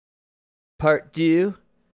Part 2.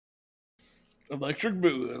 Electric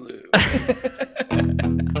Boogaloo.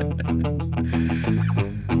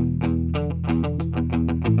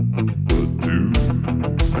 The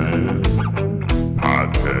Two-Man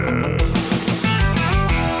Podcast.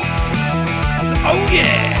 Oh,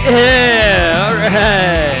 yeah. Yeah, all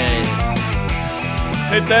right.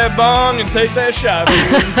 Hit that bong and take that shot.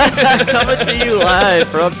 Coming to you live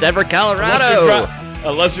from Denver, Colorado.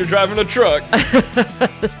 Unless you're driving a truck.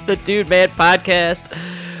 This is the Dude Man Podcast.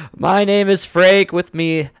 My name is Frank. With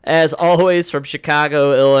me, as always, from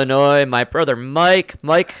Chicago, Illinois, my brother Mike.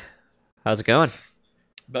 Mike, how's it going?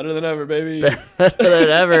 Better than ever, baby. Better than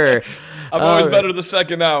ever. I'm always better the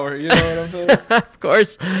second hour. You know what I'm saying? Of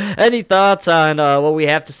course. Any thoughts on what we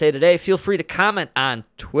have to say today? Feel free to comment on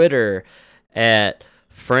Twitter at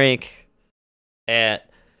Frank at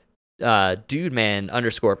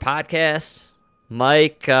dudeman_podcast.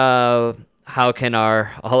 Mike, how can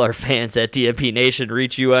all our fans at DMP Nation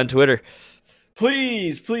reach you on Twitter?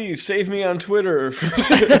 Please save me on Twitter.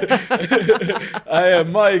 I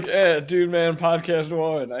am Mike at Dudeman Podcast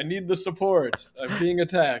 1. I need the support. I'm being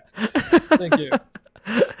attacked. Thank you.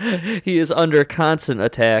 He is under constant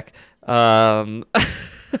attack. They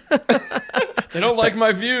don't like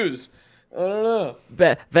my views. I don't know.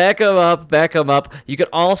 Back him up. You could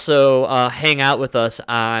also hang out with us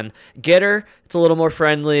on Getter. It's a little more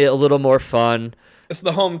friendly, a little more fun. It's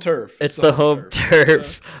the home turf. It's the home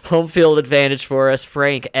turf. Yeah. Home field advantage for us.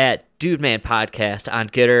 Frank at Dudeman Podcast on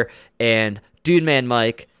Getter and Dudeman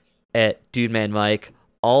Mike at Dudeman Mike.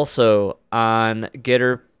 Also on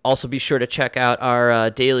Getter. Also be sure to check out our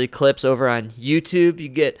daily clips over on YouTube. You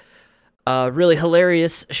get really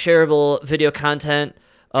hilarious, shareable video content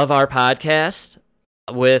of our podcast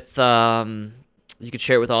with you could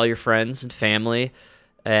share it with all your friends and family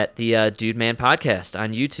at the Dude Man Podcast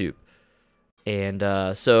on YouTube. And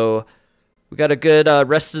so we got a good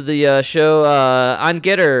rest of the show on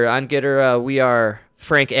Getter. On Getter, we are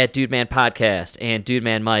Frank at Dude Man Podcast and Dude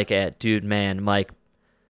Man Mike at Dude Man Mike.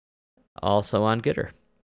 Also on Getter.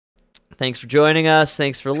 Thanks for joining us.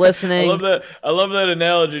 Thanks for listening. I love that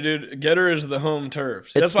analogy, dude. Getter is the home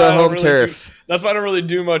turf. It's the home turf. That's why I don't really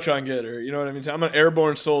do much on Getter. You know what I mean? So I'm an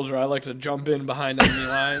airborne soldier. I like to jump in behind enemy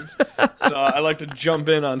lines. So I like to jump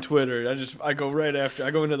in on Twitter. I go right after.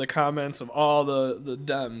 I go into the comments of all the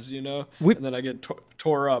Dems, you know? And then I get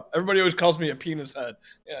tore up. Everybody always calls me a penis head.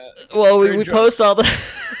 Yeah, well, we post all the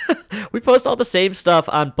we post all the same stuff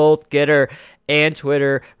on both Getter and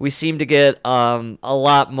Twitter. We seem to get a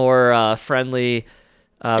lot more friendly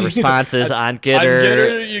responses on Getter. On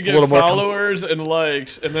Getter, you get followers and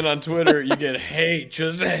likes, and then on Twitter, you get hate,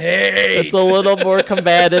 just hate. It's a little more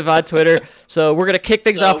combative on Twitter. So we're gonna kick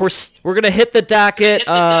things off. We're gonna hit the docket.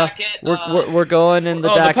 We're going in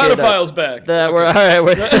the docket. The pedophile's back. All right.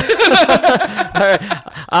 All right.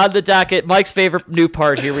 On the docket, Mike's favorite new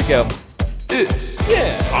part. Here we go. It's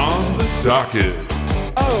on the docket.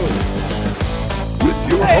 Oh. With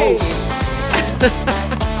your hosts,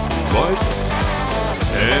 Mike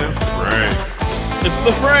and Frank. It's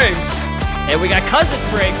the Franks. And we got Cousin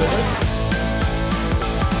Frank with us.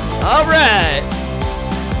 All right.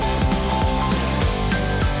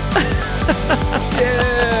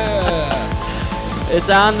 Yeah. It's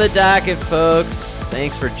on the docket, folks.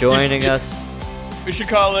 Thanks for joining us. We should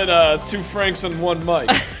call it Two Franks and One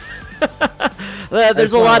Mike.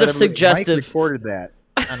 There's a lot of suggestive. Mike recorded that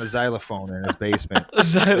on a xylophone in his basement.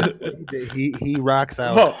 he rocks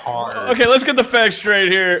out hard. Okay, let's get the facts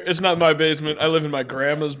straight here. It's not my basement. I live in my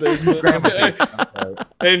grandma's basement.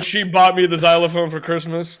 And she bought me the xylophone for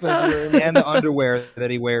Christmas. Thank you very much. And the underwear that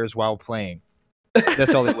he wears while playing.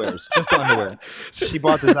 That's all he wears. Just the underwear. She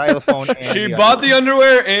bought the xylophone and she bought the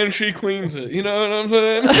underwear and she cleans it. You know what I'm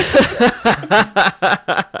saying?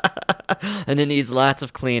 And it needs lots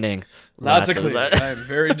of cleaning. Lots of cleaning.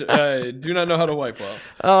 I do not know how to wipe well.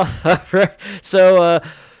 Oh, right. So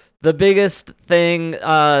the biggest thing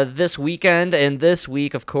this weekend and this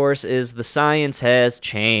week, of course, is the science has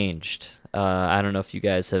changed. I don't know if you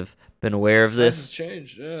guys have been aware of this. Science has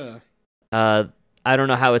changed, yeah. I don't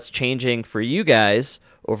know how it's changing for you guys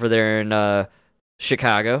over there in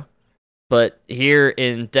Chicago, but here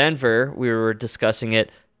in Denver, we were discussing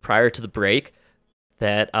it prior to the break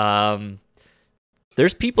that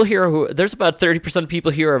there's people here there's about 30% of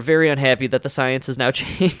people here are very unhappy that the science has now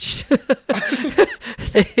changed.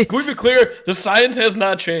 Can we be clear? The science has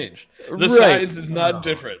not changed. The science is not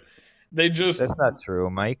different. That's not true,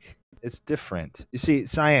 Mike. It's different. You see,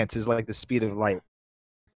 science is like the speed of light.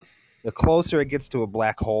 The closer it gets to a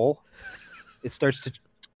black hole, it starts to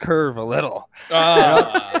curve a little.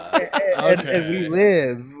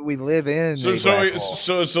 and we live in. So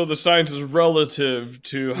the science is relative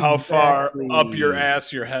to how far up your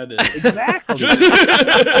ass your head is. Exactly.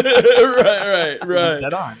 right.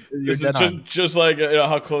 Dead on. You're dead on. Just like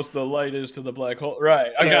how close the light is to the black hole.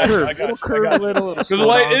 Right. I got you. Because the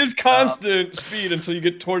light is constant speed until you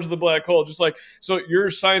get towards the black hole. Just like so, your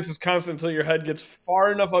science is constant until your head gets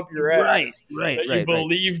far enough up your ass that you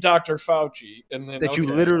believe Dr. Fauci, and then you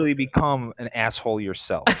literally become an asshole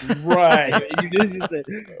yourself. Right. Right.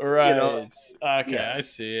 You know, okay,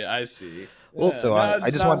 yes. I see. Well, so I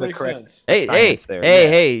just wanted to correct.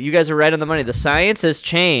 Hey, you guys are right on the money. The science has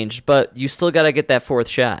changed, but you still got to get that fourth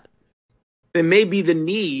shot. There may be the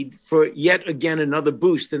need for yet again another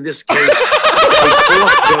boost. In this case, a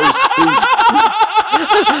fourth dose boost.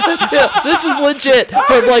 Yeah, this is legit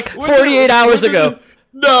from like 48 hours ago.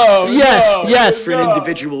 Yes. For an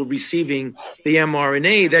individual receiving the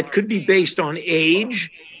mRNA, that could be based on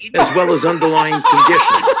age as well as underlying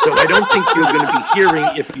conditions. So I don't think you're going to be hearing,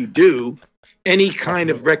 if you do, any kind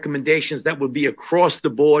of recommendations that would be across the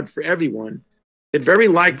board for everyone. It very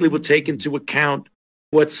likely will take into account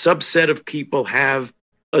what subset of people have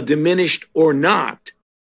a diminished or not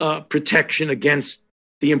protection against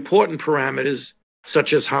the important parameters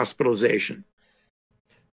such as hospitalization.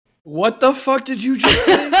 What the fuck did you just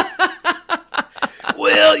say?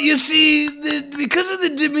 Well, you see, because of the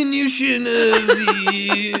diminution of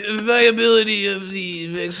the viability of the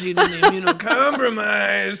vaccine in the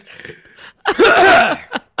immunocompromised,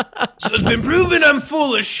 so it's been proven I'm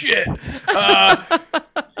full of shit.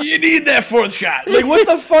 You need that fourth shot. Like, what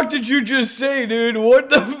the fuck did you just say, dude? What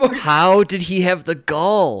the fuck? How did he have the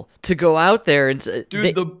gall to go out there and say...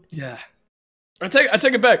 Dude, I take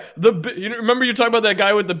it back. You remember you talking about that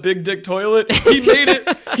guy with the big dick toilet? He made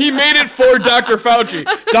it for Dr. Fauci.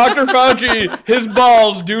 Dr. Fauci, his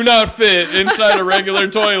balls do not fit inside a regular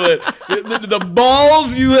toilet. The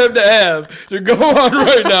balls you have to go on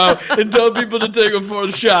right now and tell people to take a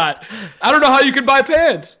fourth shot. I don't know how you could buy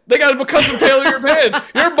pants. They got to custom tailor your pants.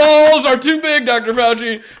 Your balls are too big, Dr.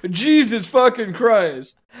 Fauci. Jesus fucking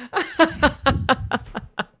Christ. I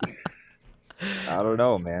don't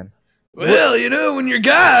know, man. Well, you know, when you're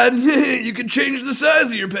God, you can change the size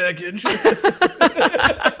of your package.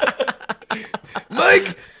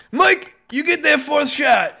 Mike, you get that fourth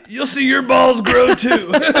shot. You'll see your balls grow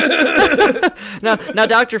too. Now,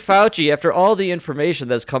 Dr. Fauci, after all the information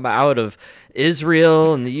that's come out of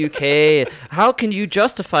Israel and the UK, how can you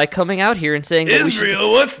justify coming out here and saying that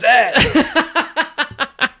Israel? What's that?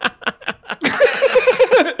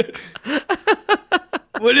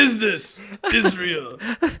 What is this? Israel.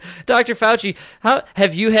 Dr. Fauci, how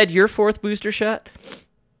have you had your fourth booster shot?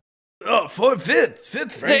 Oh,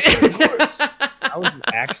 fifth, Frank, of course. I was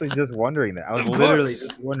actually just wondering that. I was literally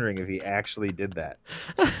just wondering if he actually did that.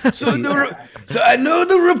 So I know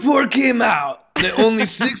the report came out that only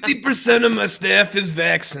 60% of my staff is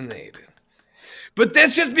vaccinated. But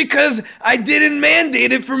that's just because I didn't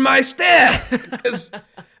mandate it for my staff. Because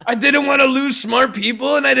I didn't want to lose smart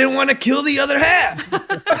people, and I didn't want to kill the other half.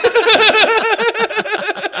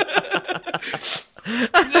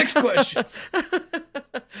 Next question.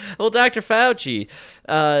 Well, Dr. Fauci,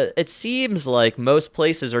 it seems like most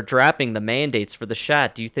places are dropping the mandates for the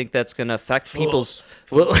shot. Do you think that's going to affect people's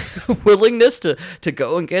willingness to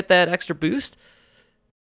go and get that extra boost?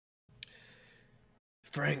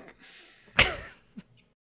 Frank,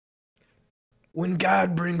 when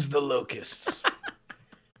God brings the locusts,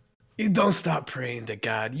 you don't stop praying to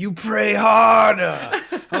God. You pray harder,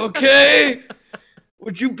 okay?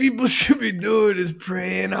 What you people should be doing is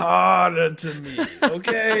praying harder to me,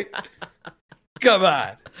 okay? Come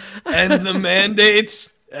on. And the mandates,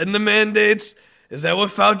 is that what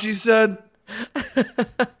Fauci said?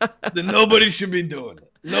 Then nobody should be doing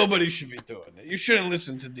it. Nobody should be doing it. You shouldn't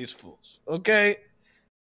listen to these fools, okay?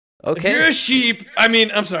 If you're a sheep,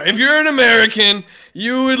 if you're an American,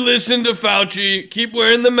 you would listen to Fauci, keep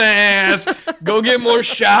wearing the mask, go get more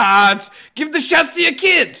shots, give the shots to your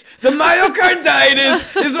kids. The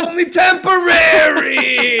myocarditis is only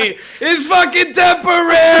temporary. It's fucking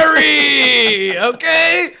temporary,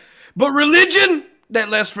 okay? But religion, that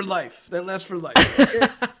lasts for life.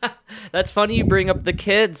 That's funny you bring up the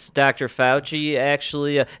kids, Dr. Fauci.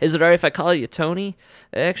 Actually, is it all right if I call you Tony?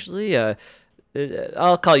 Actually,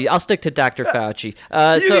 I'll stick to Dr. Fauci.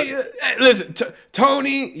 Listen,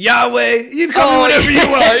 Tony, Yahweh, you can call me whatever you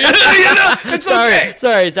want. It's okay.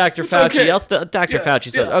 Sorry, Dr. Fauci. Okay. Dr. Fauci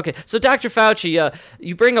said, okay. So Dr. Fauci,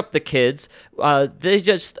 you bring up the kids. They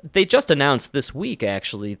just announced this week,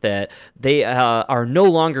 actually, that they are no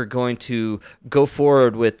longer going to go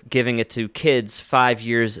forward with giving it to kids 5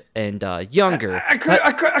 years and younger.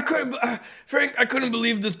 Frank, I couldn't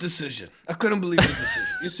believe this decision.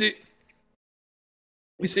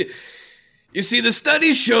 You see, the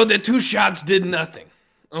studies showed that 2 shots did nothing,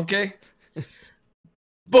 okay?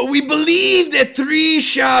 But we believed that 3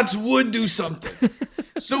 shots would do something.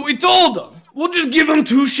 So we told them, we'll just give them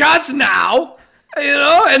 2 shots now,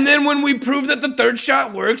 and then when we prove that the 3rd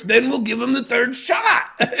shot works, then we'll give them the 3rd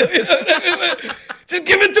shot. Just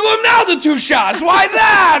give it to them now, the 2 shots. Why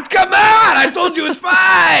not? Come on, I told you it's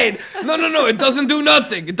fine. No, it doesn't do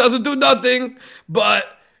nothing.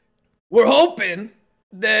 But we're hoping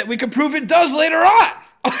that we can prove it does later on.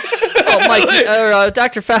 Mike,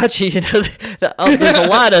 Dr. Fauci, there's a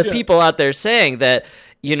lot of people out there saying that,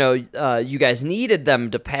 you guys needed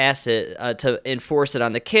them to pass it to enforce it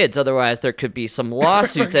on the kids. Otherwise, there could be some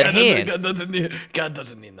lawsuits at hand. God doesn't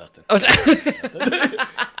need nothing.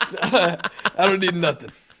 I don't need nothing.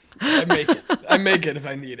 I make it if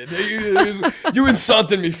I need it. You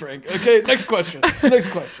insulted me, Frank. Okay, next question.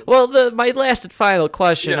 Well, my last and final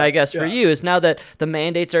question, I guess, for you is now that the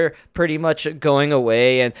mandates are pretty much going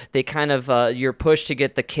away and they kind of, your push to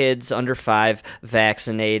get the kids under 5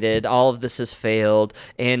 vaccinated, all of this has failed.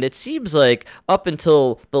 And it seems like up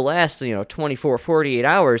until the last, 24, 48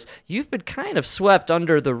 hours, you've been kind of swept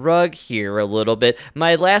under the rug here a little bit.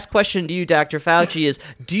 My last question to you, Dr. Fauci, is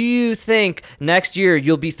do you think next year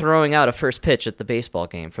you'll be throwing out a first pitch at the baseball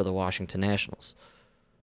game for the Washington Nationals?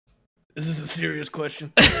 Is this a serious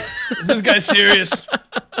question? Is this guy serious?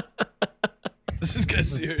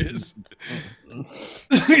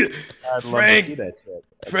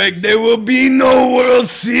 Frank, there will be no World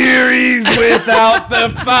Series without the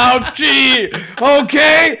Fauci.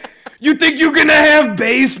 Okay? You think you're gonna have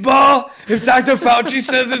baseball if Dr. Fauci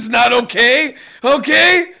says it's not okay?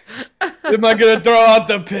 Okay? Am I gonna throw out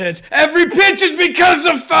the pitch? Every pitch is because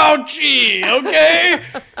of Fauci, okay?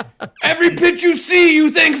 Every pitch you see,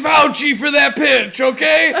 you thank Fauci for that pitch,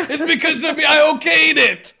 okay? It's because of me. I okayed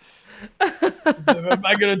it. So am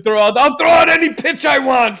I gonna throw out? I'll throw out any pitch I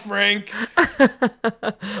want, Frank.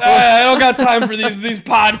 I don't got time for these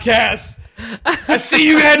podcasts. I see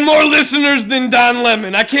you had more listeners than Don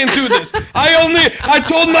Lemon. I can't do this. I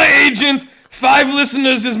told my agent 5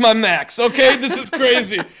 listeners is my max, okay? This is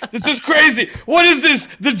crazy. What is this,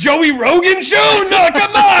 the Joey Rogan show? No,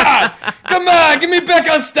 come on. Get me back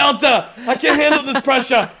on Stelta. I can't handle this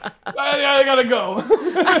pressure. I gotta go.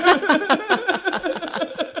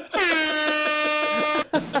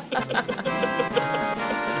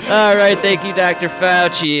 All right, thank you, Dr.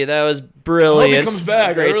 Fauci. That was brilliant. I hope he comes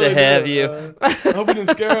back. Great to have you. I hope we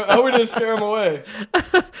didn't scare him away.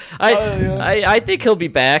 I think he'll be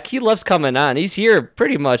back. He loves coming on. He's here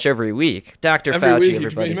pretty much every week. Dr. Every Fauci, week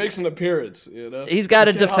everybody. He makes an appearance, He's got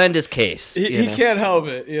to defend his case. He can't help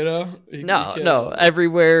it, No.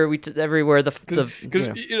 Everywhere like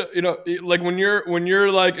when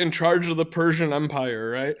you're like in charge of the Persian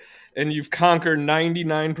Empire, right? And you've conquered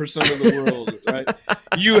 99% of the world, right?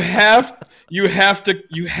 You have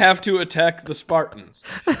to attack the Spartans,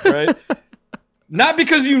 right? Not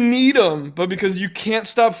because you need them, but because you can't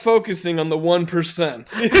stop focusing on the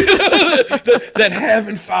 1% that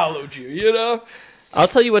haven't followed you, I'll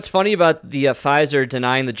tell you what's funny about the Pfizer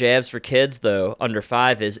denying the jabs for kids, though, under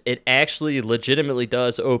 5, is it actually legitimately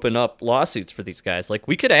does open up lawsuits for these guys. Like,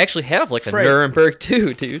 we could actually have, like, a Nuremberg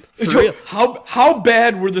 2, dude. For real. How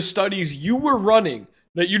bad were the studies you were running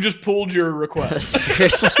that you just pulled your request?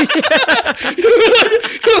 Seriously? You're like,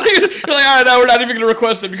 all right, now we're not even going to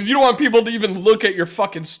request it because you don't want people to even look at your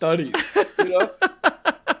fucking studies, I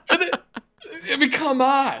mean, come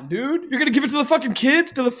on, dude. You're going to give it to the fucking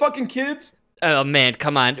kids? Oh man,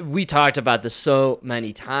 come on. We talked about this so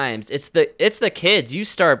many times. It's the kids. You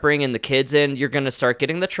start bringing the kids in, you're going to start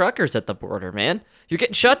getting the truckers at the border, man. You're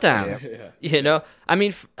getting shutdowns. Yeah. I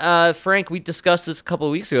mean, Frank, we discussed this a couple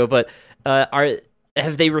of weeks ago, but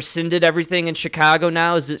have they rescinded everything in Chicago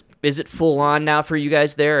now? Is it full on now for you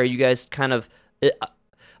guys there? Are you guys kind of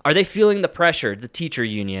are they feeling the pressure, the teacher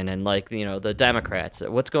union and the Democrats?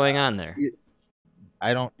 What's going on there?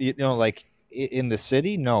 I don't like in the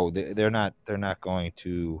city, no, they're not going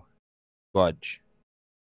to budge.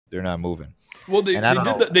 They're not moving. Well, they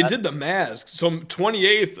did the masks. So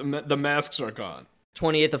 28th, the masks are gone.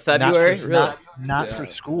 28th of February. Not for, Really? not for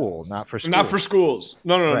school. Not for school. Not for schools.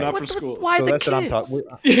 No, Right. not What for the- schools. why So the that's what I'm kids? talking.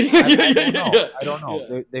 I don't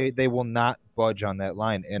know. Yeah. They will not budge on that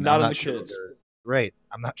line, and Not I'm on not the sure. kids. Right.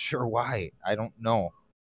 I'm not sure why. I don't know.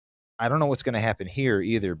 I don't know what's going to happen here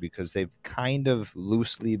either, because they've kind of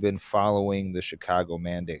loosely been following the Chicago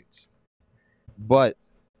mandates. But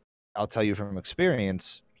I'll tell you from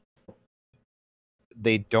experience,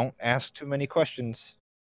 they don't ask too many questions.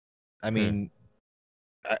 I mean,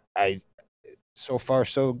 I so far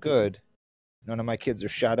so good. None of my kids are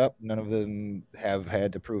shot up. None of them have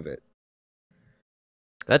had to prove it.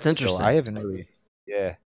 That's So interesting. I haven't really.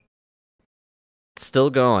 Yeah. Still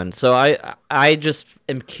going. So I just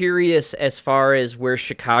am curious as far as where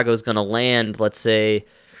Chicago's going to land, let's say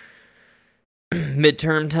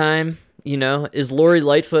midterm time, is Lori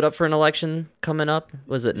Lightfoot up for an election coming up?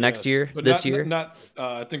 Was it next year? But this not, year? Not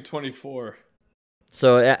I think 24.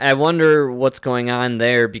 So I wonder what's going on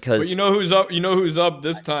there because But you know who's up? You know who's up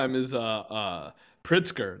this time is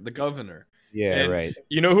Pritzker, the governor. Yeah, And right.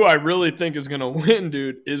 You know who I really think is gonna win,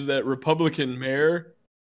 dude, is that Republican mayor.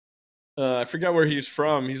 I forgot where he's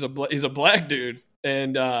from. He's a black dude,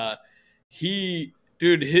 and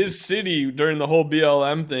his city during the whole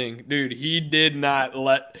BLM thing, dude, he did not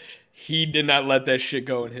let that shit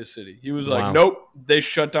go in his city. He was like, Wow. nope, they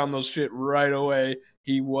shut down those shit right away.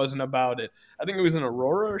 He wasn't about it. I think it was in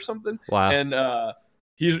Aurora or something. Wow. And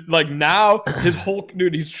he's like, now his whole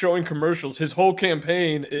he's showing commercials. His whole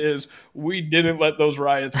campaign is, we didn't let those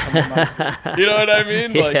riots come in my city. You know what I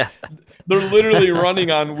mean? Like, Yeah. they're literally running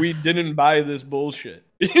on, we didn't buy this bullshit.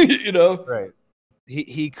 Right.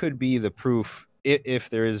 He could be the proof, if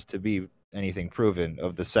there is to be anything proven,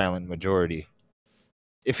 of the silent majority.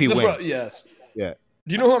 If he That's wins. right, yes. Yeah.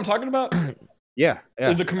 Do you know who I'm talking about? Yeah.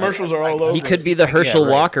 The commercials are all over. He could be the Herschel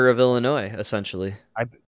right. Walker of Illinois, essentially.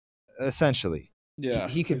 Essentially. Yeah.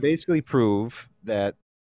 He can basically prove that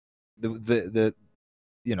the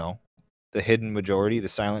hidden majority, the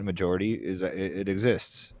silent majority, it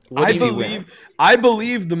exists. What do you mean? I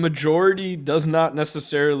believe the majority does not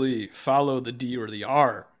necessarily follow the D or the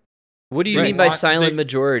R. What do you Right. mean by silent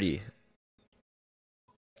majority?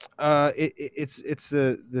 It's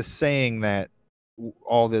the saying that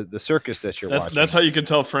all the circus that you're watching. That's how you can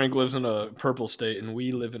tell Frank lives in a purple state and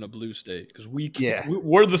we live in a blue state, because Yeah.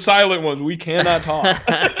 we're the silent ones. We cannot talk.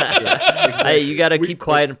 Hey, you got to keep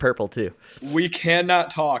quiet in purple too. We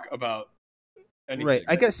cannot talk about anything. Right.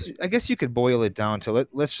 I guess you could boil it down to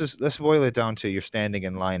let's boil it down to you're standing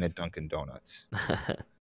in line at Dunkin' Donuts.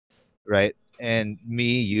 Right? And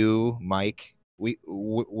me, you, Mike,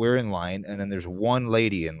 we're in line, and then there's one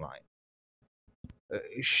lady in line.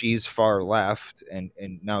 She's far left, and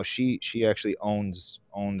now she actually owns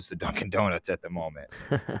the Dunkin' Donuts at the moment.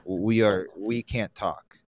 We can't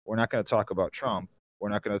talk. We're not going to talk about Trump. We're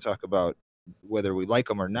not going to talk about whether we like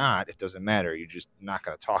him or not. It doesn't matter. You're just not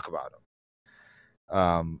going to talk about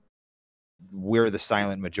him. We're the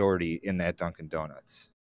silent majority in that Dunkin' Donuts,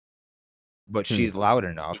 but she's loud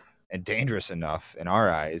enough and dangerous enough in our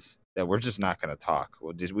eyes that we're just not going to talk.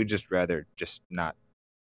 We just rather just not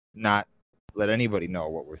let anybody know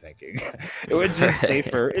what we're thinking. It's just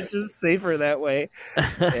safer. It's just safer that way.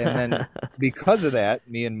 And then because of that,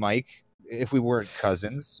 me and Mike, if we weren't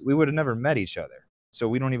cousins, we would have never met each other. So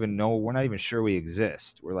we don't even know. We're not even sure we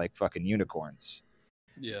exist. We're like fucking unicorns.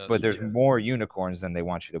 Yeah. But there's more unicorns than they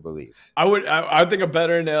want you to believe. I think a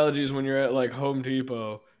better analogy is when you're at like Home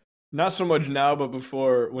Depot. Not so much now, but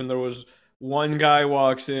before, when there was one guy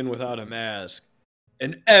walks in without a mask,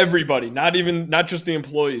 and everybody, not just the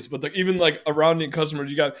employees, but even like around the customers,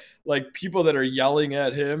 you got like people that are yelling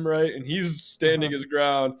at him, right? And he's standing his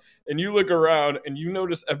ground, and you look around and you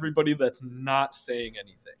notice everybody that's not saying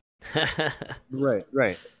anything. Right.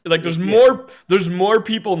 Like there's more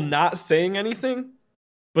people not saying anything,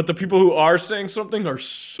 but the people who are saying something are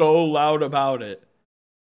so loud about it,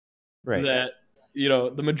 Right. that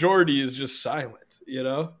the majority is just silent.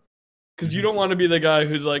 Because you don't want to be the guy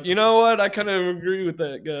who's like, you know what, I kind of agree with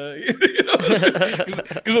that guy.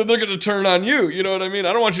 Because they're going to turn on you. You know what I mean?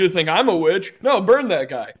 I don't want you to think I'm a witch. No, burn that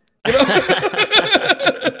guy.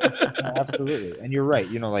 Absolutely. And you're right.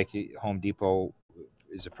 Like Home Depot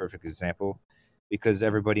is a perfect example, because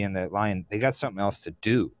everybody in that line, they got something else to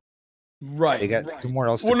do. Right. They got somewhere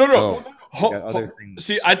else to Well, no. go. They got other things.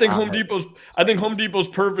 See, I think on Home Depot's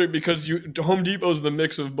perfect, because Home Depot's the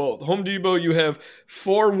mix of both. Home Depot, you have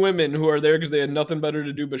 4 women who are there because they had nothing better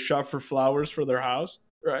to do but shop for flowers for their house,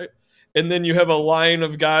 right? and then you have a line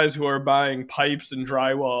of guys who are buying pipes and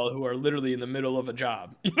drywall who are literally in the middle of a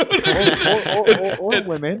job. You know what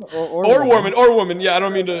I mean? or women, or women. Yeah, I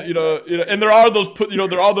don't mean to, and there are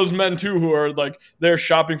those men too who are like they're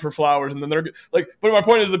shopping for flowers, and then they're like. But my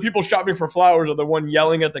point is, the people shopping for flowers are the one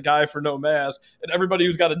yelling at the guy for no mask, and everybody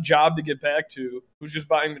who's got a job to get back to, who's just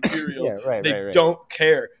buying materials, they don't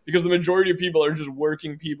care because the majority of people are just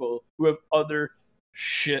working people who have other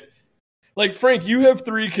shit. Like, Frank, you have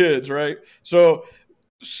 3 kids, right? So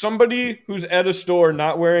somebody who's at a store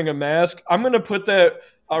not wearing a mask, I'm going to put that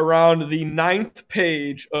around the 9th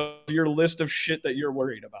page of your list of shit that you're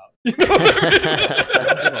worried about. You know what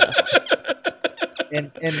I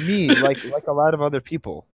mean? and me, like a lot of other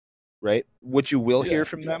people, right? What you will hear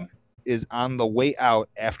from them is on the way out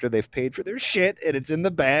after they've paid for their shit and it's in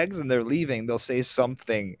the bags and they're leaving, they'll say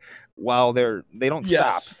something while they don't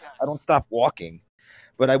stop. I don't stop walking.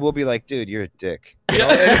 But I will be like, dude, you're a dick. You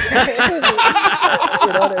know, you know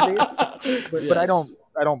what I mean? But I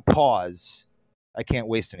don't pause. I can't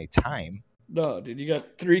waste any time. No, dude, you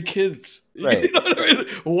got 3 kids. Right. You know what I mean?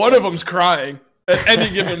 One of them's crying at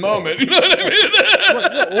any given moment. You know what I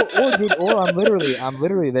mean? Or I'm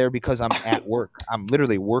literally there because I'm at work. I'm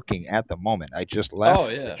literally working at the moment. I just left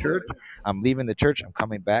the church. I'm leaving the church. I'm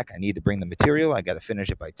coming back. I need to bring the material. I got to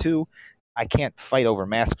finish it by 2. I can't fight over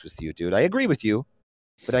masks with you, dude. I agree with you.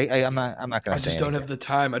 But I'm not going to say I just don't have the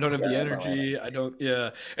time. I don't have the energy. No. I don't.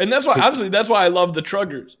 Yeah. And that's why, honestly, that's why I love the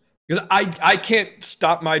truckers. Because I can't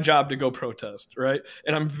stop my job to go protest, right?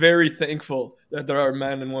 And I'm very thankful that there are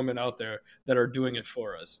men and women out there that are doing it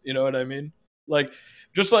for us. You know what I mean? Like,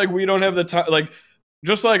 just like we don't have the time, like,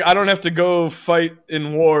 just like I don't have to go fight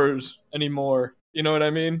in wars anymore. You know what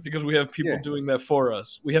I mean? Because we have people doing that for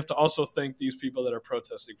us. We have to also thank these people that are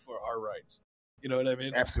protesting for our rights. You know what I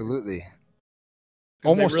mean? Absolutely.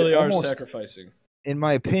 They really are sacrificing. In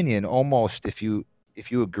my opinion, almost if you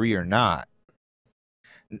agree or not,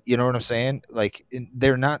 you know what I'm saying? Like,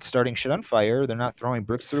 they're not starting shit on fire. They're not throwing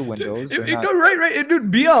bricks through windows. Right.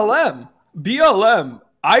 Dude, BLM.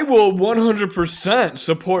 I will 100%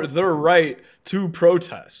 support their right to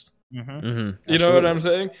protest. Mm-hmm. You know what I'm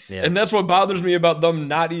saying? Yeah. And that's what bothers me about them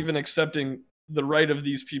not even accepting the right of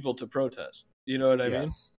these people to protest. You know what I mean?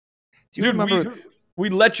 Do you remember? We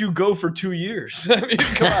let you go for 2 years. I mean,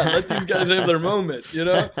 come on, let these guys have their moment, you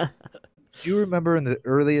know? Do you remember in the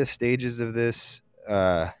earliest stages of this,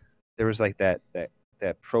 there was like that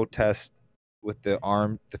protest with the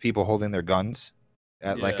people holding their guns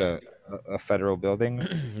at like a federal building?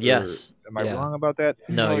 Yes. Am I wrong about that?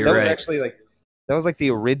 No, you're that right. Was actually that was like the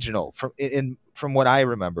original from what I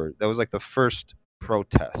remember. That was like the first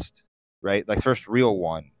protest, right? Like first real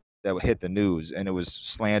one that would hit the news, and it was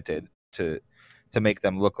slanted to make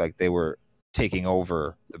them look like they were taking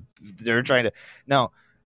over. They're trying to now.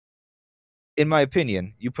 In my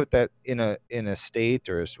opinion, you put that in a state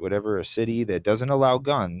or whatever, a city that doesn't allow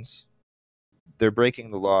guns, they're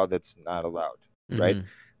breaking the law that's not allowed, right?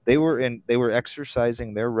 Mm-hmm. They were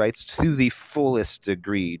exercising their rights to the fullest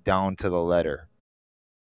degree, down to the letter.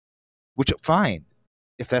 Which, fine,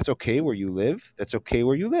 if that's okay where you live, that's okay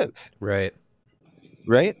where you live, Right.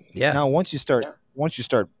 Yeah. Now, once you start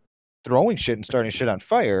throwing shit and starting shit on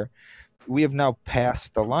fire, we have now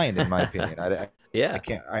passed the line, in my opinion.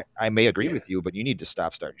 I may agree with you, but you need to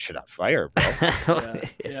stop starting shit on fire, bro.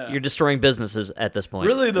 You're destroying businesses at this point.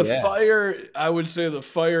 Really, fire, I would say the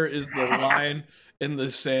fire is the line in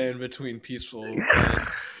the sand between peaceful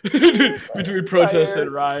between protest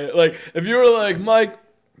and riot. Like, if you were like, Mike,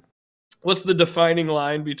 what's the defining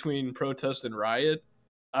line between protest and riot?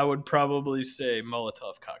 I would probably say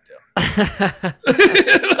Molotov cocktail.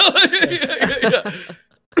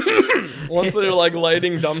 Once they're like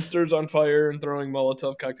lighting dumpsters on fire and throwing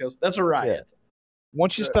Molotov cocktails, that's a riot. Yeah.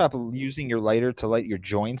 Once you stop using your lighter to light your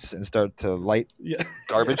joints and start to light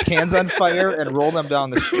garbage cans on fire and roll them down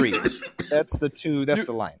the street, that's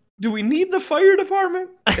the line. Do we need the fire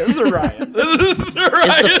department? This is a riot. Is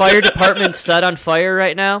the fire department set on fire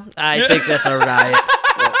right now? I think that's a riot.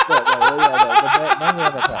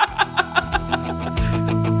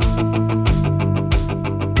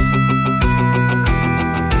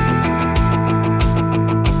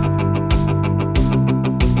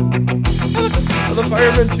 Are the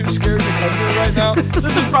firemen too scared to come here right now?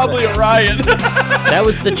 This is probably a riot. That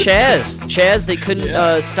was the Chaz. Chaz, they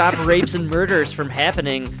couldn't stop rapes and murders from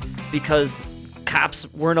happening because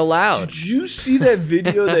cops weren't allowed. Did you see that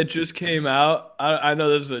video that just came out? I know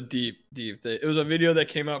this is a deep thing. It was a video that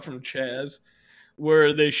came out from Chaz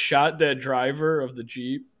where they shot that driver of the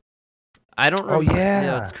Jeep. I don't know. Oh,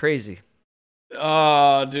 yeah. It's crazy.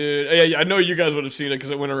 Oh, dude. Yeah, I know you guys would have seen it because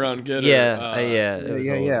it went around Getter. Yeah, it was a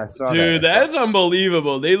little- I saw Dude, that. that's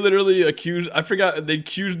unbelievable. They literally they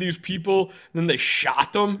accused these people, then they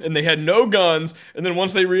shot them, and they had no guns. And then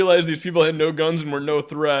once they realized these people had no guns and were no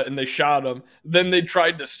threat, and they shot them, then they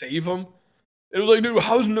tried to save them. It was like, dude,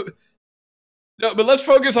 how's no. No, but let's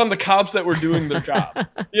focus on the cops that were doing their job.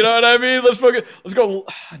 You know what I mean? Let's go,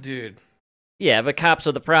 dude. Yeah, but cops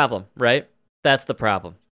are the problem, right? That's the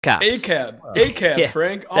problem. Cops. ACAB, Yeah,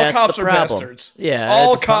 Frank. All that's cops the are problem. bastards. Yeah,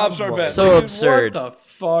 All it's cops are bastards. so Dude, absurd. What the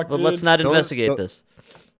fuck, But dude? let's not Those- investigate tho- this.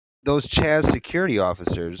 Those Chaz security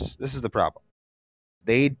officers, this is the problem.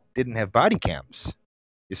 They didn't have body cams.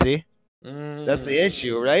 You see? That's the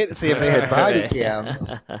issue, right? See, if they had body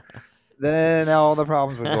cams, then all the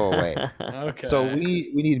problems would go away. Okay. So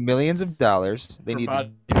we need millions of dollars. They For need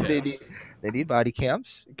body they need body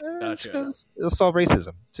cams. Gotcha. Because it'll solve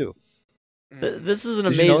racism too. This is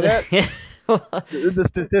an Did you know amazing. The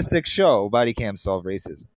statistics show body cams solve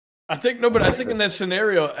racism. I think in that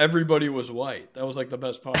scenario, everybody was white. That was like the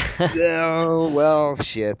best part. Oh well,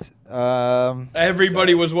 shit.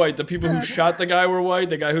 Everybody was white. The people who shot the guy were white.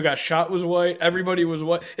 The guy who got shot was white. Everybody was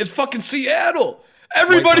white. It's fucking Seattle.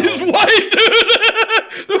 Everybody is white,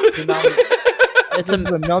 dude. So now, It's this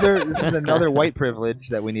is another white privilege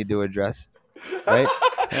that we need to address, right?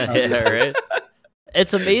 yeah, right.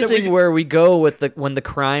 It's amazing where we go with when the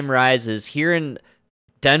crime rises. Here in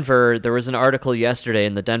Denver, there was an article yesterday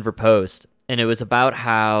in the Denver Post, and it was about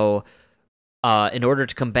how, in order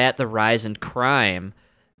to combat the rise in crime,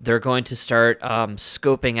 they're going to start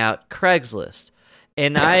scoping out Craigslist.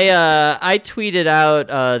 And I tweeted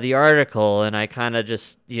out the article, and I kind of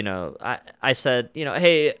just, I said,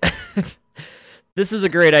 hey, this is a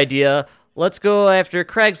great idea. Let's go after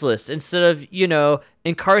Craigslist instead of,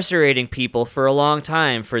 incarcerating people for a long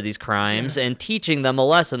time for these crimes and teaching them a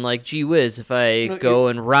lesson like, gee whiz, if I go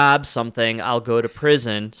and rob something, I'll go to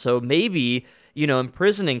prison. So maybe,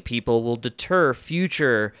 imprisoning people will deter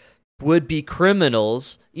future would-be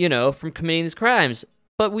criminals, from committing these crimes.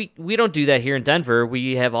 But we don't do that here in Denver.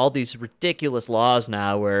 We have all these ridiculous laws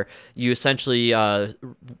now where you essentially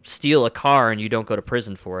steal a car and you don't go to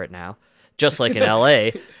prison for it now. Just like in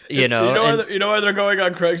L.A., You know why they're going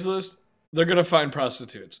on Craigslist? They're gonna find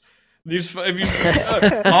prostitutes. All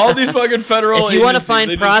these fucking federal. If you want to agencies,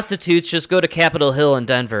 find prostitutes, just go to Capitol Hill in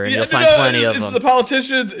Denver, and you'll find plenty of them. It's the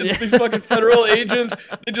politicians. It's these fucking federal agents.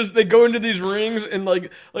 They go into these rings and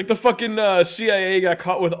like the fucking CIA got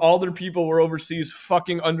caught with all their people were overseas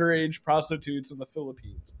fucking underage prostitutes in the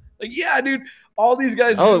Philippines. Like, yeah, dude, all these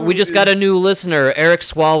guys. Oh, we just got a new listener. Eric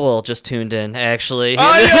Swalwell just tuned in, actually. Oh,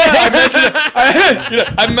 yeah,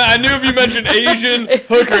 I mentioned I knew if you mentioned Asian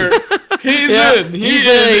hooker, he's in. He's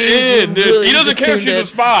in, dude. Really He doesn't care if she's a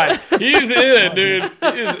spy. He's in, dude.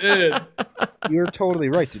 He's in. You're totally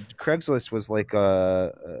right. Dude. Craigslist was like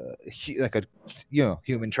a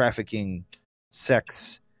human trafficking,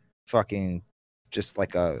 sex, fucking, just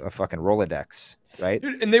like a fucking Rolodex. Right?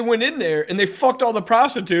 Dude, and they went in there and they fucked all the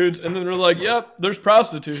prostitutes, and then they're like, "Yep, there's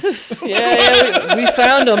prostitutes." yeah, we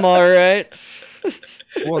found them all right.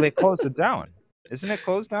 Well, they closed it down. Isn't it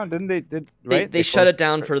closed down? Didn't they? They shut it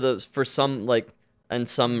down for some in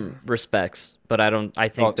some respects, but I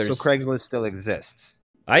think there's. So Craigslist still exists.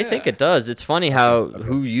 I think it does. It's funny how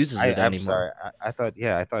who uses it I'm anymore. sorry. I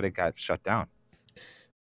thought it got shut down.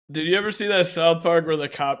 Did you ever see that South Park where the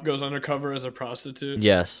cop goes undercover as a prostitute?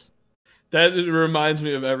 Yes. That reminds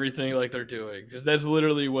me of everything like they're doing, because that's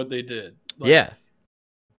literally what they did. Yeah.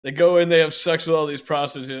 They go in, they have sex with all these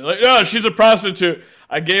prostitutes. Like, no, she's a prostitute.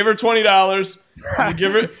 I gave her $20.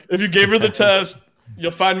 If you gave her the test,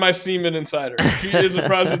 you'll find my semen inside her. She is a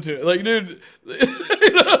prostitute. Like, dude,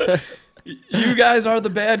 you guys are the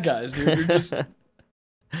bad guys, dude. You're just.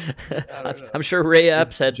 I'm sure Ray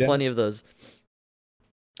Epps had plenty of those.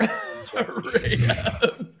 Ray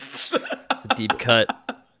Epps. It's a deep cut.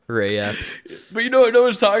 Ray Epps. But no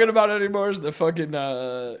one's talking about it anymore is the fucking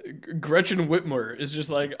Gretchen Whitmer is just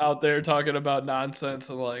like out there talking about nonsense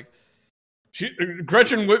and like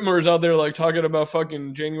Gretchen Whitmer is out there like talking about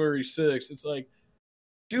fucking January 6th. It's like,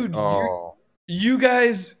 dude, you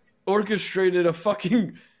guys orchestrated a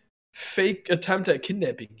fucking fake attempt at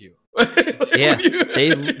kidnapping you. Yeah,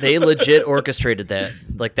 they legit orchestrated that.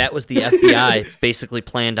 Like that was the FBI basically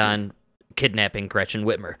planned on kidnapping Gretchen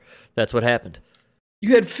Whitmer. That's what happened.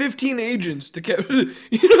 You had 15 agents to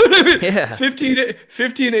you know what I mean? Yeah.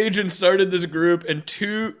 15 agents started this group, and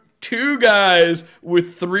two guys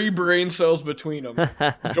with 3 brain cells between them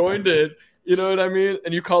joined it. You know what I mean?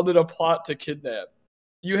 And you called it a plot to kidnap.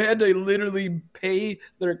 You had to literally pay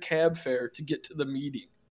their cab fare to get to the meeting.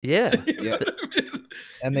 Yeah. You know what I mean?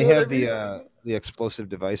 And You they know what have I mean? the explosive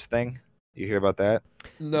device thing. You hear about that?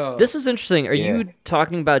 No. This is interesting. Are Yeah. you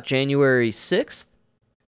talking about January 6th?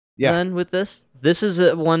 Yeah. Then with this is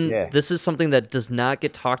one. Yeah. This is something that does not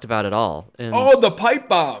get talked about at all. And the pipe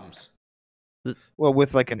bombs. Well,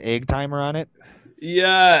 with like an egg timer on it.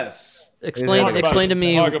 Yes. explain Talk explain to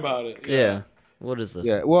me. Talk about it. Yeah. What is this?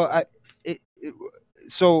 Yeah. Well,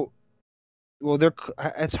 they're.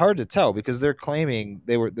 It's hard to tell because they're claiming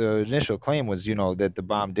the initial claim was that the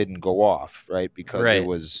bomb didn't go off because Right. it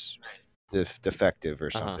was defective or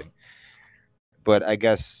Uh-huh. something. But I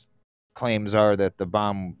guess claims are that the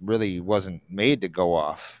bomb really wasn't made to go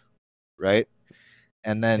off, right?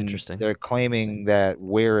 And then Interesting. they're claiming that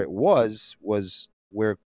where it was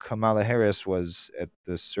where Kamala Harris was at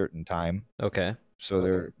this certain time. Okay. So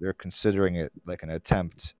they're considering it like an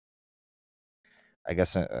attempt, I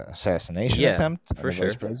guess, an assassination attempt on for the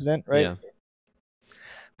vice sure. president, right? Yeah.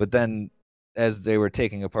 But then, as they were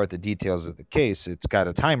taking apart the details of the case, it's got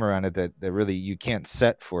a timer on it that really you can't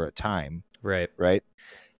set for a time, Right. right?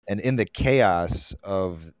 And in the chaos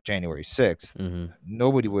of January 6th, Mm-hmm.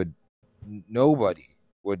 nobody would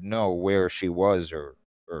know where she was or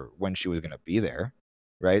when she was going to be there,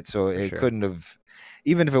 right? So it sure. couldn't have,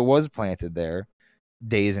 even if it was planted there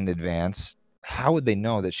days in advance, how would they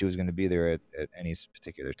know that she was going to be there at any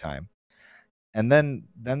particular time? And then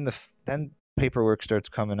paperwork starts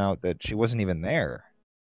coming out that she wasn't even there.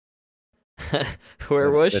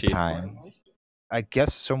 Where was at she? the time? I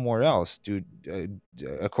guess somewhere else, dude.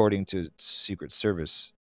 According to Secret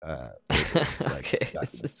Service, Okay.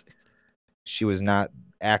 documents. She was not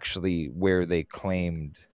actually where they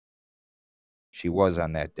claimed she was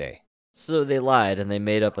on that day. So they lied and they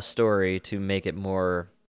made up a story to make it more,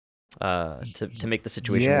 to make the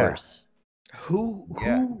situation Yeah. worse.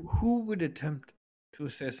 Who would attempt to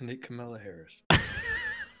assassinate Kamala Harris?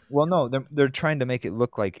 Well, no, they're trying to make it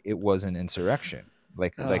look like it was an insurrection.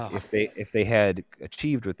 Like if they had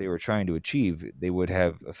achieved what they were trying to achieve, they would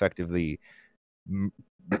have effectively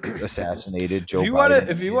assassinated Joe Biden.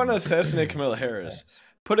 If you want to assassinate Kamala Harris,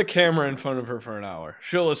 put a camera in front of her for an hour.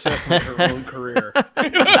 She'll assassinate her own career. You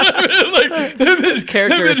know what I mean? Like, It's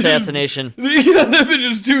character assassination. That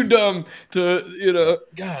bitch is too dumb to,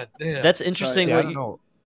 God damn. That's interesting. See, I don't know.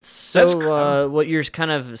 So what you're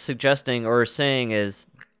kind of suggesting or saying is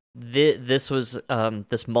this was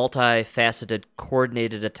this multifaceted,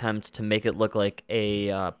 coordinated attempt to make it look like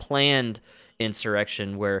a planned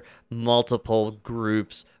insurrection where multiple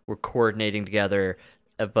groups were coordinating together,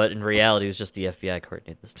 but in reality, it was just the FBI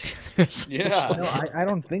coordinating this together. Yeah. No, I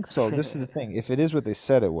don't think so. This is the thing. If it is what they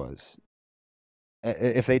said it was,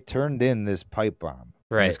 if they turned in this pipe bomb,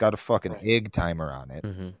 Right. and it's got a fucking egg timer on it,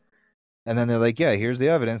 Mm-hmm. and then they're like, yeah, here's the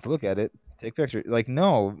evidence. Look at it. Take pictures. Like,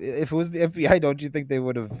 no. If it was the FBI, don't you think they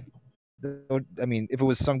would have? I mean, if it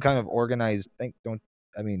was some kind of organized thing,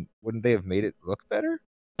 wouldn't they have made it look better?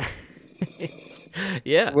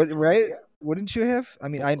 Yeah. Right? Wouldn't you have? I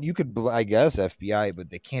mean, you could, I guess, FBI, but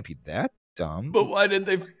they can't be that dumb. But why did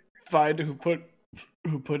they find who put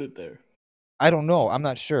it there? I don't know. I'm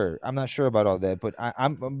not sure. I'm not sure about all that, but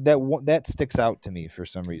that sticks out to me for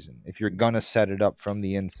some reason. If you're gonna set it up from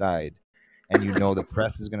the inside, and the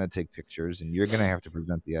press is gonna take pictures, and you're gonna have to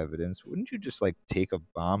present the evidence, wouldn't you just like take a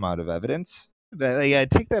bomb out of evidence? Yeah,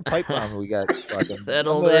 take that pipe bomb we got. Fucking That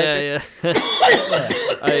old, yeah.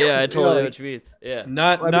 I totally know what you mean. Yeah.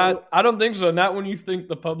 Not. I don't think so. Not when you think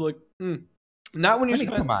the public. Not when you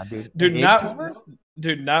spend. Come on, dude.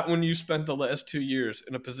 Dude, not when you spent the last 2 years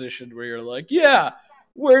in a position where you're like, yeah,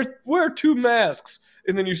 wear 2 masks,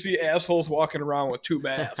 and then you see assholes walking around with 2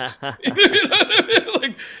 masks. You know what I mean?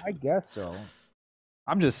 Like, I guess so.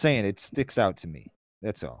 I'm just saying it sticks out to me.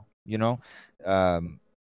 That's all.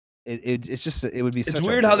 It's just it would be. It's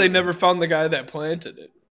weird how they never found the guy that planted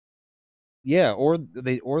it. Yeah, or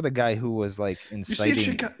the guy who was like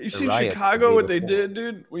inciting. You see in Chicago what they did,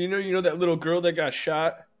 dude? Well, you know that little girl that got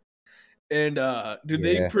shot, and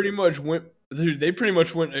they pretty much went. They pretty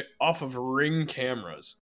much went off of Ring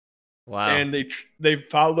cameras. Wow. And they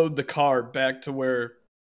followed the car back to where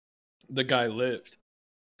the guy lived.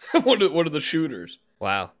 One of the shooters.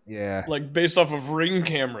 Wow. Yeah. Like based off of Ring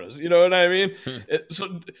cameras, you know what I mean?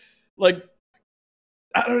 So, like,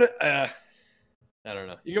 I don't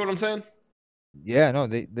know. You get what I'm saying? Yeah, no,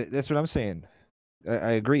 that's what I'm saying.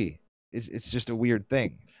 I agree. It's just a weird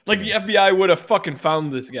thing. Like the FBI would have fucking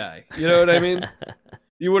found this guy. You know what I mean?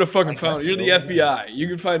 You would have fucking found. You're the FBI. You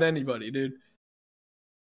can find anybody, dude.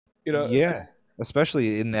 You know? Yeah,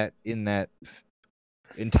 especially in that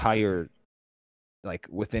entire, like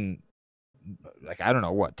within, like I don't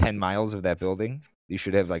know what 10 miles of that building, you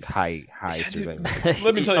should have like high surveillance.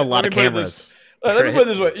 Let me tell you, a lot of cameras. Let me put it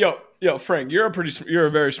this way, yo, Frank, you're a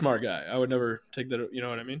very smart guy. I would never take that. You know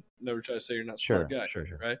what I mean? Never try to say you're not a smart guy. Sure.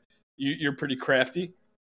 Right? You're pretty crafty.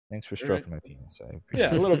 Thanks for stroking my penis. I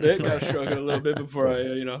appreciate Yeah, a little bit. Got to stroke it a little bit before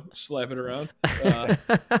I, slap it around.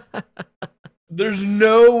 There's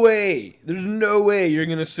no way you're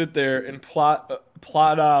gonna sit there and plot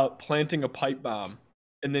out planting a pipe bomb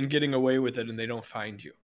and then getting away with it, and they don't find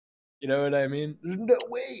you. You know what I mean? There's no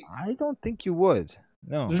way. I don't think you would.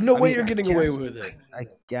 No. There's no way you're getting away with it. I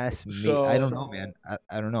guess me. So- I don't know, man.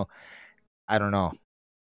 I don't know. I don't know.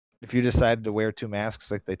 If you decided to wear 2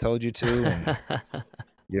 masks like they told you to, and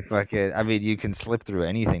you fucking, I mean, you can slip through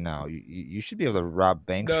anything now. You should be able to rob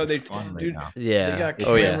banks No, for they, fun dude, right now. Yeah. they got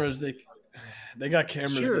Oh, yeah. cameras. They got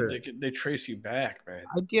cameras Sure. that they trace you back, man.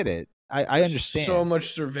 I get it. I There's understand. so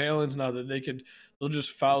much surveillance now that they'll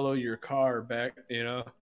just follow your car back.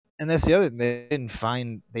 And that's the other thing. They didn't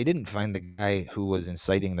find the guy who was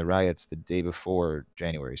inciting the riots the day before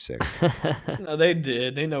January 6th. No, they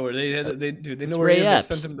did. They know where they had. They know It's where he Ray is.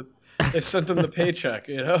 Epps. They sent him the paycheck.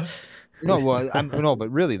 No, well, no, but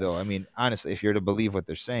really though, I mean, honestly, if you're to believe what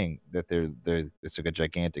they're saying, that they're it's like a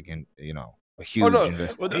gigantic and a huge Oh no,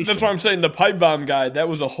 investigation. that's what I'm saying. The pipe bomb guy. That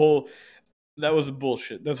was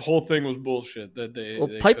bullshit. This whole thing was bullshit. That they. Well,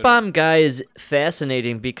 they pipe couldn't- bomb guy is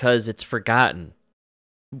fascinating because it's forgotten.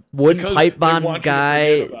 Wouldn't Because pipe they bomb want you to guy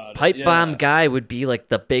forget about it, pipe yeah. bomb guy would be like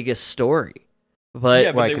the biggest story, but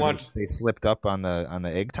Yeah, but Why? they 'Cause want- they slipped up on the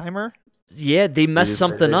egg timer. they messed just-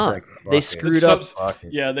 something they just up. like, They fuck it. screwed up Fuck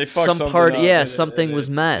it. Yeah, they fucked some something part. up, Yeah, and something was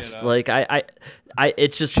messed. Like I,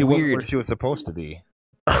 it's just She wasn't where weird. she was supposed to be.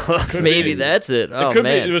 Maybe that's it. Oh it could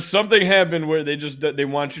man. be. It was something happened where they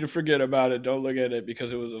want you to forget about it. Don't look at it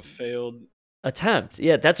because it was a failed. Attempt.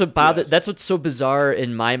 Yeah, that's what bothered. Yes. That's what's so bizarre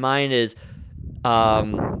in my mind is,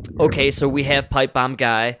 okay, so we have pipe bomb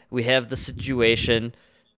guy, we have the situation,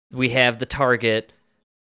 we have the target.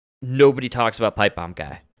 Nobody talks about pipe bomb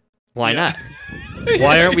guy. Why not?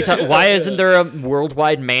 Why aren't we talking? Why isn't there a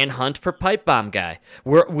worldwide manhunt for pipe bomb guy?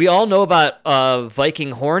 We all know about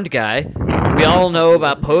Viking horned guy. We all know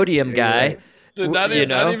about podium guy. Dude, not even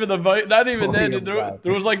that. Dude,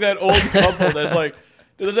 there was like that old couple that's like.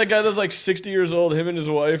 There's that guy that's like 60 years old. Him and his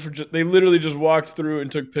wife, they literally just walked through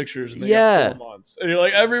and took pictures. And they got 4 months. And you're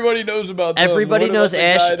like, everybody knows about them. Everybody What about knows the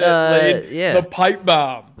Ash. guy that laid Yeah, the pipe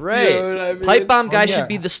bomb. right. You know what I mean? Pipe bomb guy yeah. should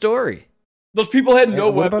be the story. Those people had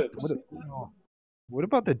no what weapons. What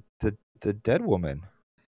about the dead woman?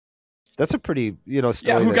 That's a pretty story.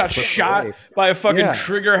 Yeah, who that got slipped shot away. by a fucking Yeah.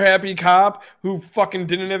 trigger happy cop who fucking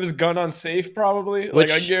didn't have his gun on safe, probably.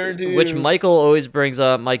 Like I guarantee Which you. Michael always brings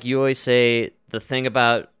up. Mike, you always say the thing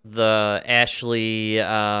about the Ashley,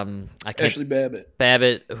 Ashley Babbitt.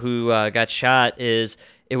 Babbitt who got shot is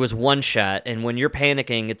it was one shot, and when you're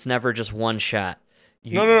panicking, it's never just one shot.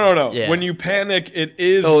 No. Yeah. When you panic, it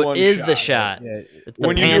is Oh, one it is shot. the shot. Yeah, It's the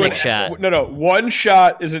When you do panic an- shot. No. One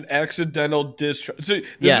shot is an accidental discharge. See, this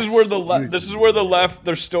Yes. is where the left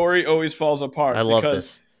their story always falls apart. I love because,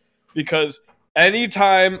 this. because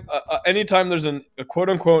anytime there's a quote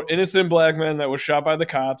unquote innocent black man that was shot by the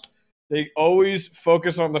cops, they always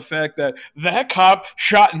focus on the fact that cop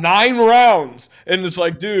shot 9 rounds, and it's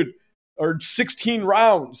like, dude, or 16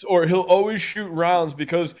 rounds, or he'll always shoot rounds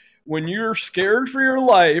because when you're scared for your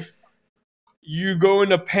life, you go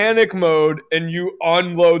into panic mode and you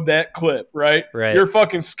unload that clip, right? Right. You're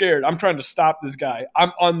fucking scared. I'm trying to stop this guy.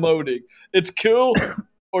 I'm unloading. It's kill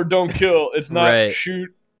or don't kill. It's not Right.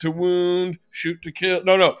 shoot to wound, shoot to kill.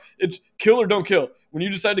 No. It's kill or don't kill. When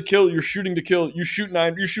you decide to kill, you're shooting to kill. You shoot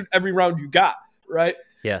 9. You shoot every round you got, right?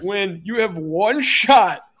 Yes. When you have one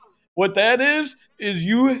shot, what that is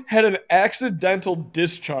you had an accidental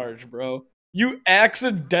discharge, bro. You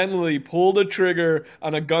accidentally pulled a trigger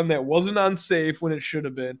on a gun that wasn't on safe when it should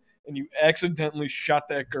have been, and you accidentally shot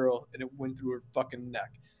that girl, and it went through her fucking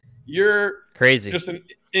neck. You're Crazy. just an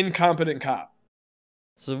incompetent cop.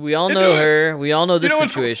 So we all know her. We all know this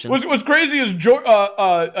what's- situation. What's crazy is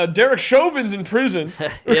Derek Chauvin's in prison,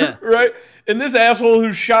 Yeah. right? And this asshole who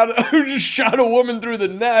just shot a woman through the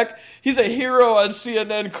neck, he's a hero on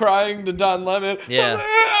CNN crying to Don Lemon. Yeah.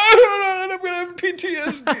 I'm gonna have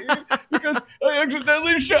PTSD because I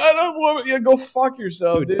accidentally shot a woman. Yeah, go fuck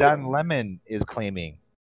yourself, dude. Don Lemon is claiming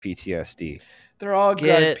PTSD. They're all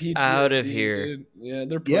Get got PTSD. out of here. Dude. Yeah,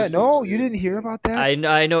 they're Yeah, pussies, no, dude. you didn't hear about that.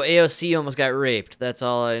 I know AOC almost got raped. That's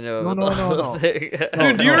all I know. No, about no, the no, whole no. thing.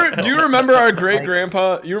 Dude, do you remember our great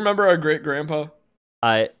grandpa? You remember our great grandpa?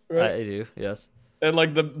 I Right. do. Yes. And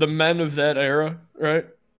like the men of that era, right?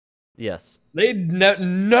 Yes.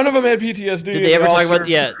 None of them had PTSD. Did they ever talk about?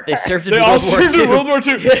 Yeah, they served in They all World War served in World II. War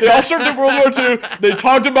II. They all served in World War II. They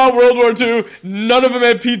talked about World War II. None of them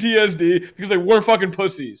had PTSD because they weren't fucking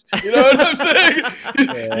pussies. You know what I'm saying?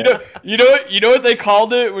 You know what they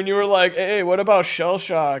called it when you were like, hey, what about shell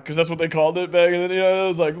shock? Because that's what they called it back then. It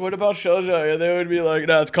was like, what about shell shock? And they would be like,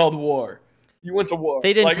 no, it's called war. You went to war.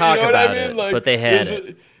 They didn't talk about it, but they had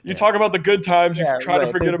it. You talk about the good times. You try to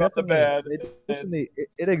forget about the bad. It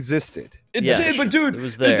existed. It did, but dude, it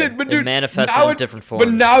was there. It did, but dude, it manifested in different forms.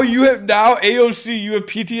 But now AOC, you have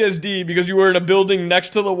PTSD because you were in a building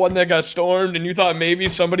next to the one that got stormed, and you thought maybe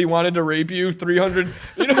somebody wanted to rape you. 300,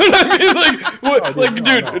 you know what I mean? Like, what?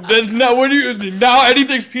 No. That's not what you. Now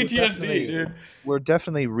anything's PTSD, dude. We're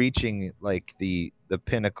definitely reaching like the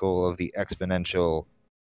pinnacle of the exponential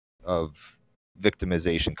of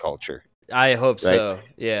victimization culture. I hope so.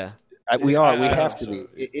 Yeah. We have to be.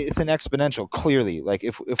 It's an exponential, clearly. Like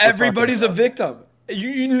if everybody's a victim.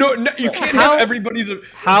 You can't have everybody's a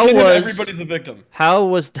victim. How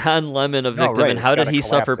was Don Lemon a victim, and how did he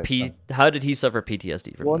suffer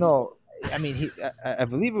PTSD from this? No, I mean I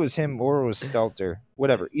believe it was him or it was Stelter,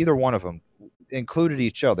 whatever. Either one of them included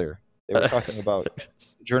each other. They were talking about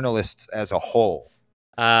journalists as a whole.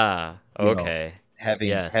 Ah, okay.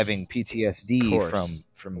 Having PTSD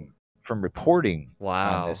from reporting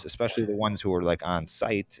on this, especially the ones who were like on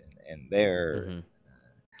site and there. Mm-hmm.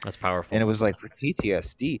 That's powerful. And it was like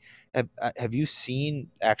PTSD. Have you seen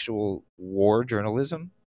actual war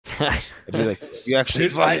journalism? You actually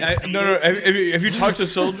no. Have you talked to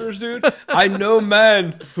soldiers, dude? I know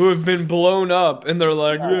men who have been blown up, and they're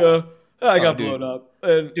like, I got blown up.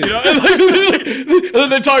 And, you know, and then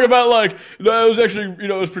they talk about like, no, it was actually,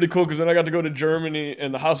 it was pretty cool because then I got to go to Germany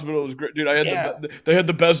and the hospital was great, dude. I had they had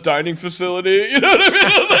the best dining facility. You know what I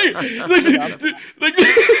mean?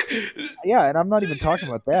 Yeah, and I'm not even talking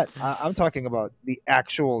about that. I'm talking about the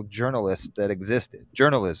actual journalists that existed,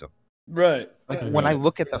 journalism. Right. Like when I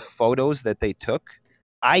look at the photos that they took,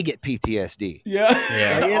 I get PTSD.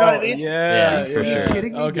 Yeah. You know what I mean? Yeah, for sure. Are you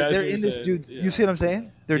kidding me? Okay, They're in this dude. You see what I'm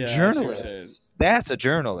saying? They're journalists. That's a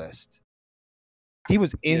journalist. He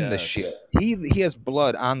was in the shit. He has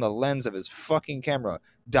blood on the lens of his fucking camera.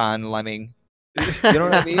 Don Lemming. You know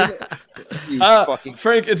what I mean?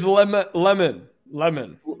 Frank, it's Lemon.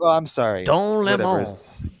 Well, I'm sorry. Don Lemon.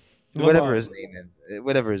 Whatever his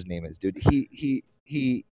name is, dude. He.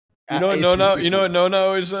 You know what Nona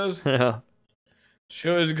always says? Yeah. She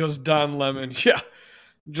always goes, Don Lemon. Yeah,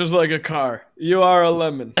 just like a car. You are a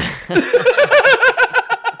lemon.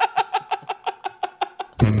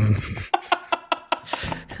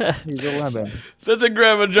 He's a lemon. That's a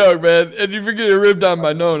grandma joke, man. And you forget you're ripped on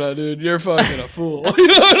by Nona, dude. You're fucking a fool. You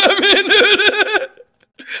know what I mean, dude?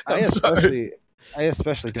 I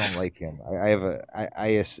especially don't like him.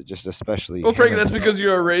 I just especially. Well, Frank, that's because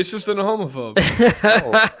you're a racist and a homophobe.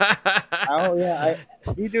 Oh yeah.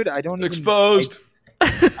 See, dude, I don't even exposed.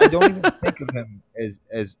 I don't even think of him as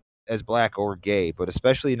black or gay, but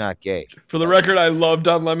especially not gay. For the record, I love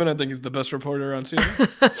Don Lemon. I think he's the best reporter on CNN.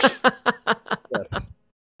 Yes.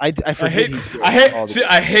 I forget he's gay.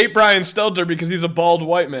 I hate Brian Stelter because he's a bald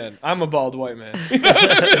white man. I'm a bald white man. You know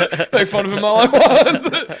what I mean? Make fun of him all I want.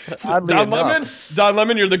 Don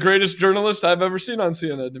Lemon, you're the greatest journalist I've ever seen on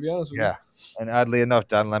CNN, to be honest with you. Yeah. And oddly enough,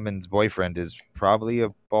 Don Lemon's boyfriend is probably a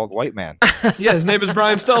bald white man. Yeah, his name is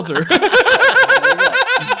Brian Stelter. There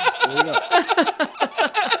you go.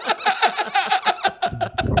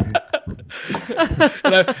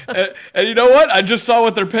 And you know what? I just saw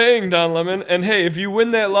what they're paying Don Lemon. And hey, if you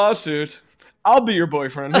win that lawsuit, I'll be your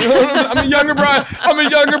boyfriend. I'm a younger Brian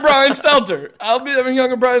Stelter. I'm a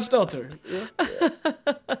younger Brian Stelter. Yeah.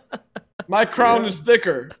 My crown is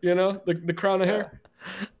thicker, the crown of hair.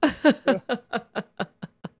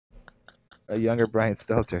 A younger Brian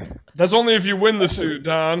Stelter. That's only if you win the suit,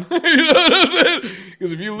 Don. You know what I'm saying?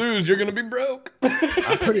 Because if you lose, you're gonna be broke.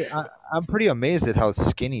 I'm pretty amazed at how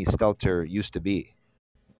skinny Stelter used to be.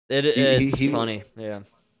 It's funny, yeah.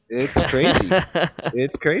 It's crazy.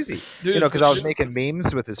 It's crazy. Dude, because I was making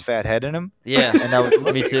memes with his fat head in him. Yeah, and I was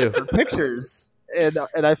me too. For pictures, and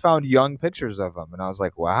I found young pictures of him, and I was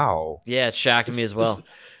like, wow. Yeah, it shocked me as well.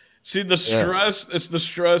 See, the stress, it's the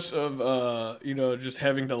stress of, just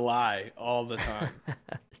having to lie all the time.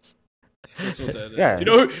 That's what that is. Yeah, you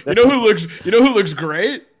know who looks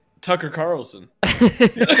great? Tucker Carlson.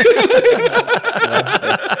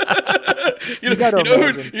 You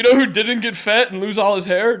know who didn't get fat and lose all his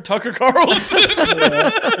hair? Tucker Carlson.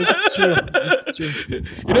 It's true.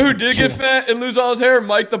 You know who did get fat and lose all his hair?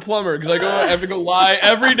 Mike the plumber. Because I have to go lie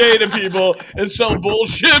every day to people and sell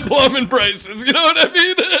bullshit plumbing prices. You know what I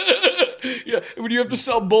mean? Yeah, when you have to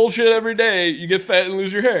sell bullshit every day, you get fat and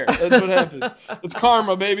lose your hair. That's what happens. It's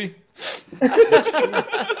karma, baby.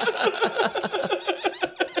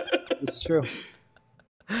 It's true.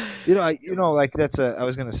 Like I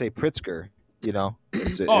was gonna say Pritzker. Yeah,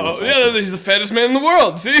 he's the fattest man in the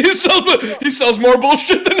world. See, he sells more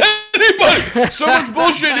bullshit than anybody. So much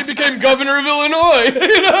bullshit, he became governor of Illinois.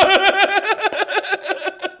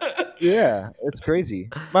 Yeah, it's crazy.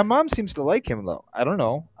 My mom seems to like him though. I don't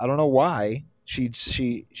know why. She.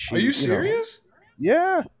 Are you serious?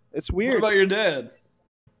 Yeah, it's What weird. about your dad?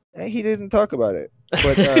 He didn't talk about it.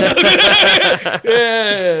 But Yeah,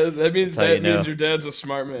 that means how you know. means your dad's a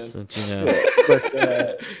smart man. That's what you know.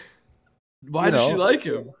 but Why does she like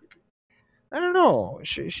him? I don't know.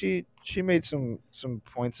 She made some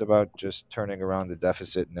points about just turning around the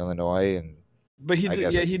deficit in Illinois, and But he I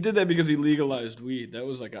did, guess- he did that because he legalized weed. That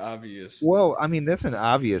was like obvious. well, I mean that's an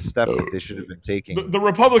obvious step that they should have been taking. The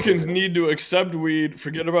Republicans need to accept weed,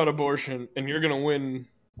 forget about abortion, and you're gonna win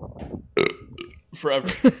forever.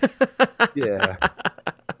 Yeah,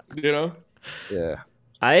 You know? yeah.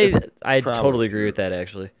 I probably totally agree true. with that.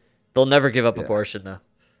 Actually, they'll never give up Yeah. abortion though.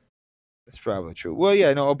 That's probably true. Well,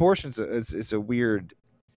 yeah, no, abortion's it's a weird.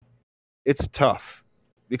 It's tough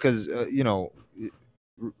because r-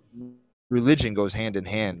 religion goes hand in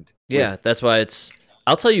hand. Yeah, with that's why it's.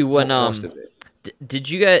 I'll tell you when most of it. did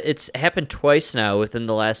you guys? It's happened twice now within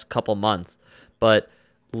the last couple months, but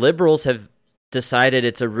liberals have decided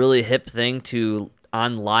it's a really hip thing to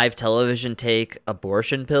on live television take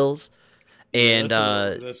abortion pills, and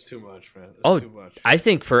that's too much, man. That's too much. I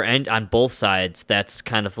think on both sides that's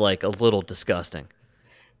kind of like a little disgusting.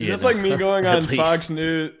 That's like me going At on least. Fox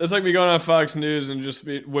News. That's like me going on Fox News and just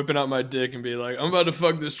whipping out my dick and be like, "I'm about to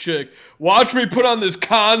fuck this chick. Watch me put on this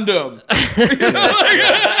condom."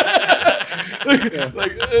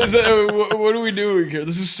 What are we doing here?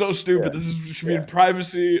 This is so stupid. This should be in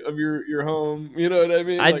privacy of your home. You know what I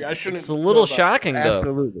mean? I shouldn't. It's a little know about- shocking though.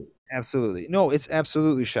 Absolutely. No, it's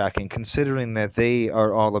absolutely shocking considering that they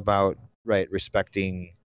are all about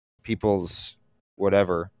respecting people's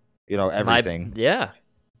whatever, everything.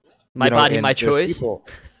 My body, and my there's choice. people-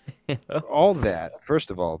 You know? all that, first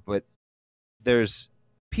of all, but there's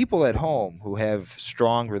people at home who have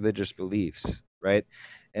strong religious beliefs, right?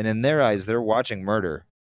 And in their eyes, they're watching murder.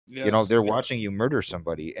 Yes, They're yes. watching you murder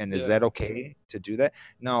somebody, and is Yeah. that okay to do that?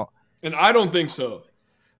 No, And I don't think so.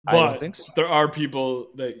 I don't But think so. there are people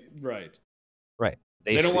that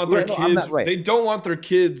they don't feel- want their Yeah, no, kids. I'm not right. They don't want their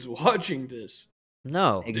kids watching this.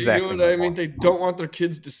 No. Exactly. You know what I my mean? point. They don't want their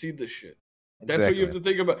kids to see this shit. That's what you have to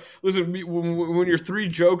think about. Listen, when you're three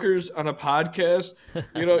jokers on a podcast,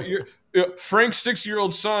 Frank's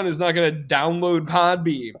 6-year-old son is not going to download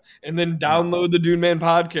Podbeam and then download the Dude Man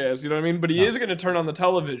podcast. You know what I mean? But he is going to turn on the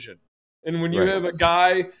television. And when you Right. have a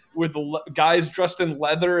guy with guys dressed in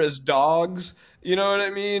leather as dogs, you know what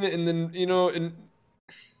I mean? And then and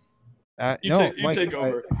you take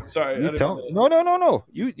over. Sorry, I didn't know that. No.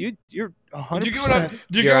 You're Do 100%. you get what I'm?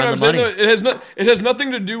 Do you You're get what on I'm the saying? money. No, it has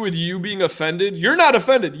nothing to do with you being offended. You're not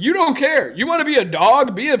offended. You don't care. You want to be a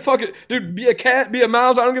dog, be a fucking dude, be a cat, be a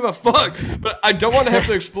mouse. I don't give a fuck. But I don't want to have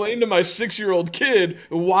to explain to my 6-year-old kid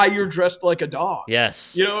why you're dressed like a dog.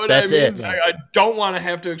 Yes. You know what That's I mean? it. I don't want to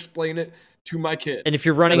have to explain it to my kid. And if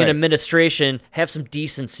you're running an Right. administration, have some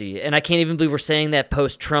decency. And I can't even believe we're saying that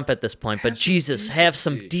post-Trump at this point. But Jesus, have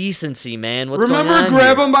some decency, man. What's Remember, going on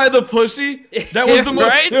grab here? him by the pussy. That was the most.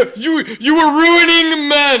 Right? You were ruining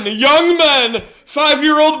men, young men.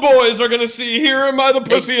 5-year-old boys are gonna hear him by the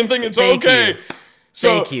pussy and think it's Thank okay. you. So,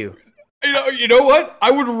 Thank you. You know what?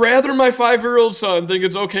 I would rather my 5-year-old son think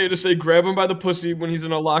it's okay to say grab him by the pussy when he's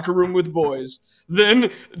in a locker room with boys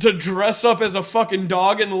than to dress up as a fucking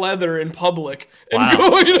dog in leather in public and Wow.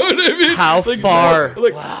 go. You know what I mean? How far-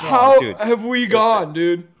 How Dude, have we gone,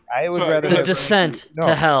 dude? I would Sorry, rather go The ahead. descent No,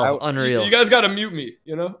 to hell. I- Unreal. You guys got to mute me.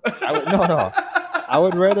 You know? No. I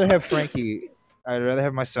would rather have Frankie. I'd rather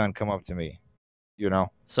have my son come up to me.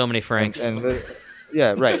 So many Franks.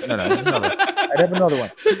 Yeah, right. No. I'd have another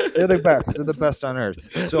one. They're the best. They're the best on earth.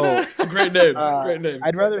 So It's a great name. Uh, Great name.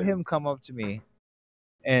 I'd rather him come up to me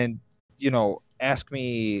and, ask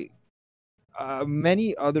me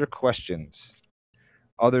many other questions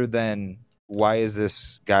other than why is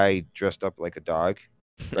this guy dressed up like a dog,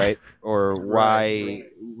 right? Or why,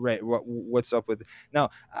 right? What's up with? Now,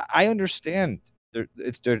 I understand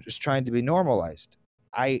they're just trying to be normalized.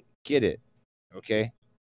 I get it. Okay,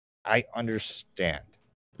 I understand,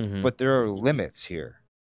 Mhm. but there are limits here.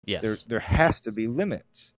 Yes. There has to be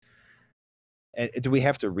limits. And do we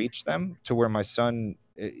have to reach them to where my son,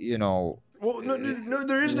 Well, no,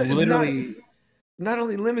 there is no. It's literally? not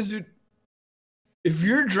only limits, dude. if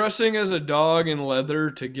you're dressing as a dog in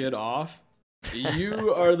leather to get off,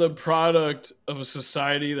 you are the product of a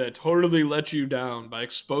society that totally let you down by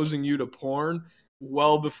exposing you to porn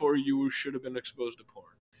well before you should have been exposed to porn.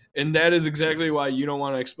 And that is exactly why you don't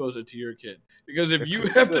want to expose it to your kid. Because if you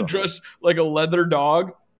have to dress like a leather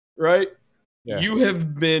dog, right? Yeah. You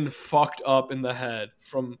have been fucked up in the head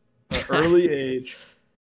from an early age.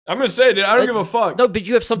 I'm gonna say, dude, I don't give a fuck. No, but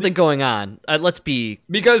you have something going on. Let's be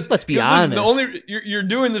honest. honest. You're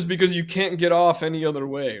doing this because you can't get off any other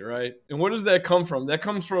way, right? And what does that come from? That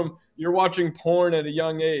comes from you're watching porn at a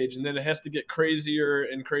young age, and then it has to get crazier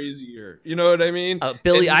and crazier. You know what I mean?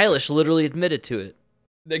 Billie Eilish literally admitted to it.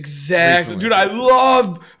 Exactly, Recently. dude. I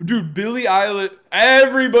love, Billie Eilish.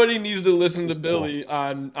 Everybody needs to listen to Billie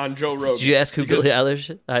on Joe Rogan. Did you ask who Billie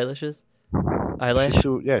Eilish is?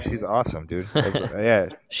 She's awesome, dude. Yeah.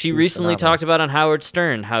 She recently talked about on Howard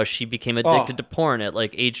Stern how she became addicted to porn at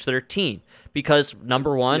like age 13 because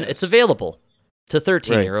number one, it's available to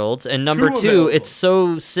 13-year-olds, and number two, it's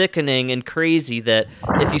so sickening and crazy that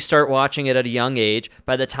if you start watching it at a young age,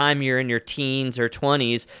 by the time you're in your teens or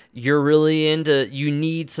 20s, you're really you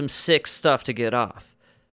need some sick stuff to get off.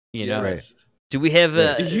 You know? Right. Do we have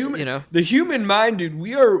the human mind, dude?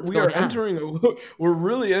 We're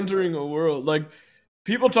really entering a world. Like,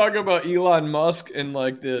 people talk about Elon Musk and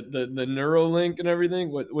like the Neuralink and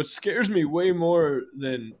everything. What scares me way more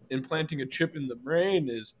than implanting a chip in the brain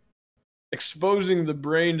is exposing the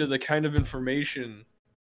brain to the kind of information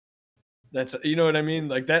that's, you know what I mean?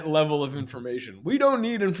 Like that level of information. We don't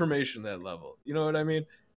need information that level. You know what I mean?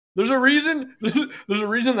 There's a reason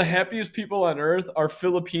the happiest people on earth are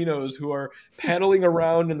Filipinos who are paddling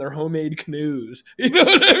around in their homemade canoes. You know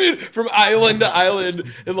what I mean? From island to island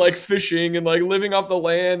and like fishing and like living off the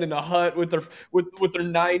land in a hut with their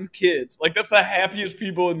 9 kids. Like that's the happiest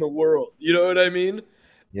people in the world. You know what I mean?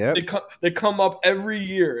 Yeah. They come up every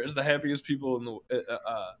year as the happiest people in the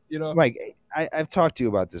you know. Mike, I've talked to you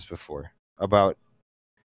about this before about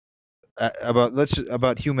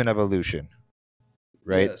human evolution.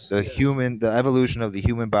 Right? Yes, the evolution of the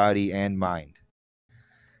human body and mind.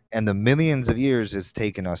 And the millions of years it's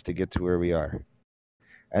taken us to get to where we are.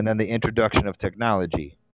 And then the introduction of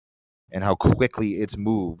technology and how quickly it's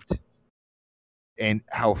moved and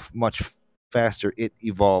how much faster it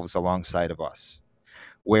evolves alongside of us.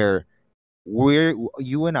 Where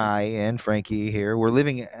you and I and Frankie here, we're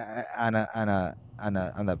living on a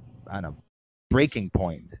breaking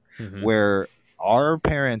point where our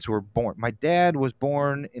parents were born. My dad was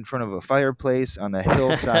born in front of a fireplace on the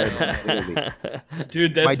hillside of Italy.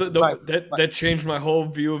 Dude, that changed my whole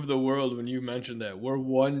view of the world when you mentioned that. We're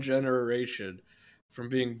one generation from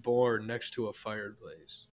being born next to a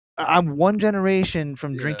fireplace. I'm one generation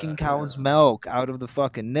from drinking cow's milk out of the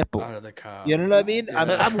fucking nipple. Out of the cow. You know what I mean?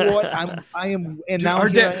 Yeah. I am. And dude, now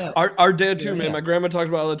our dad too, man. My grandma talks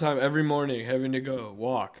about all the time. Every morning, having to go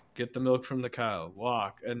walk, get the milk from the cow.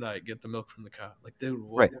 Walk at night, get the milk from the cow. Like, dude,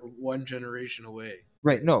 we're one generation away.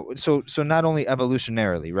 Right. No. So not only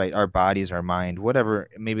evolutionarily, right? Our bodies, our mind, whatever.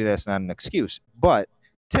 Maybe that's not an excuse, but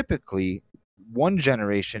typically, one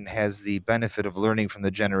generation has the benefit of learning from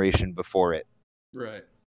the generation before it. Right.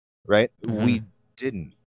 Right? Mm-hmm. We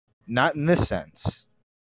didn't. Not in this sense.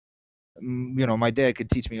 You know, my dad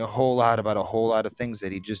could teach me a whole lot about a whole lot of things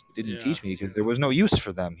that he just didn't teach me because there was no use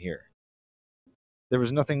for them here. There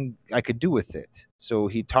was nothing I could do with it. So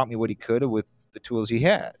he taught me what he could with the tools he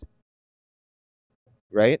had.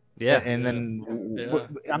 Right? Yeah. And then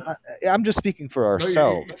I'm just speaking for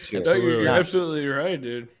ourselves. You're absolutely right,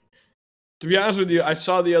 dude. To be honest with you, I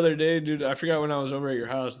saw the other day, dude. I forgot when I was over at your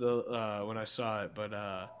house when I saw it,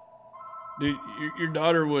 but dude, your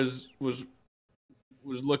daughter was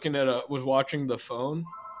looking at was watching the phone,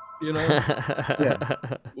 you know,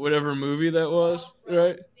 whatever movie that was,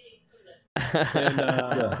 right?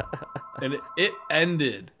 And it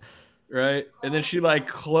ended, right? And then she like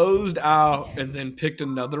closed out and then picked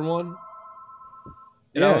another one.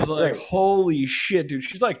 And I was like, holy shit, dude.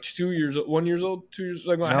 She's like 2 years old, 1 year old, 2 years,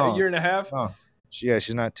 like a year and a half. No.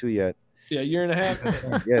 She's not 2 yet. Yeah, a year and a half.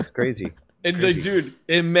 Yeah, it's crazy. Like, dude,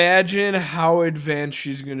 imagine how advanced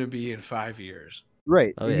she's going to be in 5 years.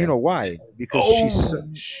 Right. Oh, yeah. You know why? Because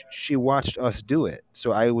she watched us do it.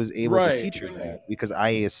 So I was able to teach her that because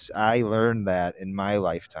I learned that in my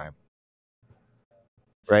lifetime.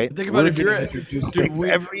 Right? Think about if you're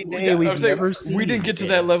every day we've never seen. We didn't get to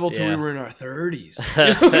that level till we were in our 30s. You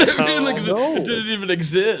know what I mean? Like, it didn't even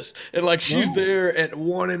exist. And like she's there at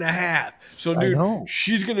 1.5. So dude,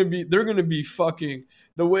 they're gonna be fucking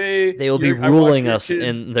the way they will be ruling us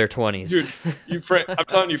in their 20s. Dude, Frank, I'm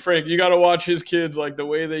telling you, Frank, you gotta watch his kids, like the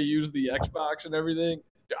way they use the Xbox and everything.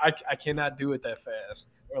 I cannot do it that fast.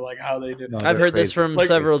 Or like how they do. No, I've they're heard this crazy. from Like-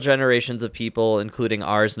 several generations of people, including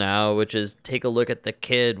ours now, which is take a look at the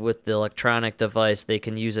kid with the electronic device. They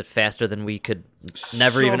can use it faster than we could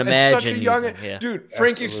never even At imagine. Such a young, using. Yeah. dude.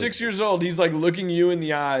 Frankie's Absolutely. 6 years old. He's like looking you in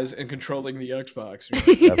the eyes and controlling the Xbox.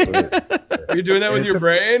 Absolutely. Are you doing that with It your took-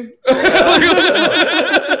 brain?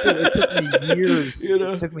 It took me years. You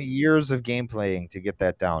know? It took me years of game playing to get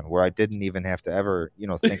that down, where I didn't even have to ever,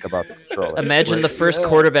 think about the controller. Imagine the first Yeah.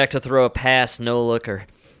 quarterback to throw a pass, no looking.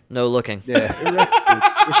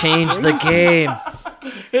 Yeah. Change the game.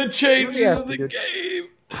 It changes Yes, the dude. game.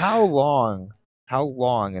 How long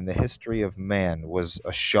in the history of man was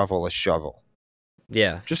a shovel a shovel?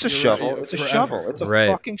 Yeah. Just a You're right, shovel. yeah, It's a forever. shovel. It's a Right.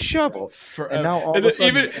 fucking shovel. Forever. And now all And of a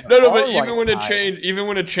sudden, even in no, our but even when it lifetime-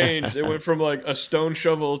 changed, it went from like a stone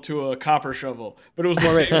shovel to a copper shovel, but it was the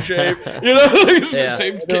same shape, you know, like it's the Yeah.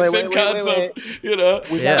 same Wait, concept, you know.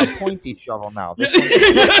 We Yeah. got a pointy shovel now. This one's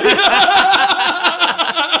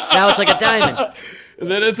Now it's like a diamond. And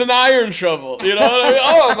then it's an iron shovel, you know what I mean?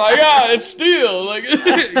 Oh my God, it's steel! Like,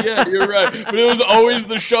 yeah, you're right. But it was always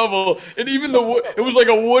the shovel, and even it was like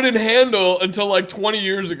a wooden handle until like 20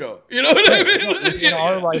 years ago. You know what I mean?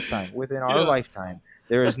 within our lifetime,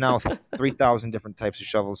 there is now 3,000 different types of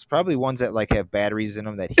shovels. Probably ones that like have batteries in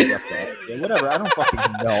them that heat up the whatever. I don't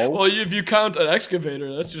fucking know. Well, if you count an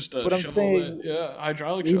excavator, that's just a But I'm shovel. saying-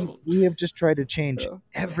 Hydraulic shovel. We have just tried to change Yeah.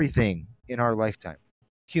 everything in our lifetime.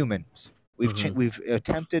 Humans. We've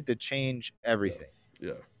attempted to change everything.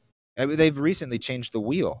 Yeah. I mean, they've recently changed the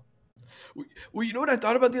wheel. Well, you know what I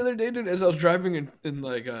thought about the other day, dude? As I was driving in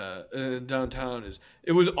downtown, is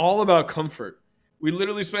it was all about comfort. We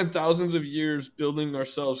literally spent thousands of years building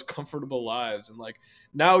ourselves comfortable lives, and like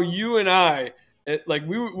now you and I,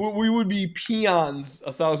 we would be peons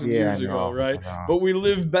 1,000 years I ago, know, right? I know. But we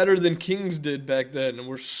lived better than kings did back then, and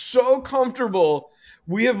we're so comfortable.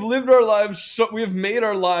 We have lived our lives we have made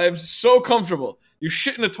our lives so comfortable. You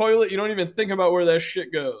shit in a toilet, you don't even think about where that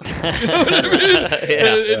shit goes. You know what I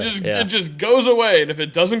mean? It just goes away. And if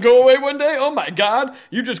it doesn't go away one day, oh my God,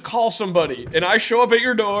 you just call somebody and I show up at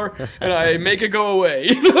your door and I make it go away.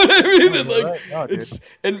 You know what I mean? And like Right. No, dude.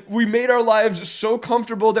 and we made our lives so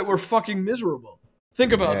comfortable that we're fucking miserable.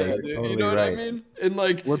 Think about Yeah, that, you're dude. totally You know what I right. mean? And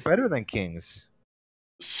like We're better than kings.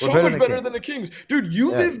 so better much than better kings. than the Kings. Dude,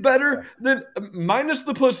 you Yeah. live better than, minus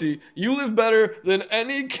the pussy, you live better than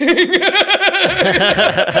any king about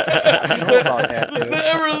that, dude. that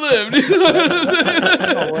ever lived. You know what I'm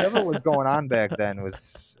saying? Whatever was going on back then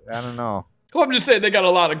was, I don't know. Well, I'm just saying they got a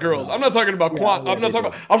lot of girls. I'm not talking about they I'm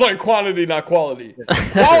talking quantity, not quality.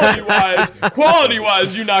 Quality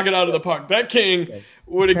wise, you knock it out of the park. That king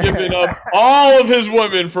would have given up all of his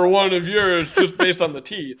women for one of yours just based on the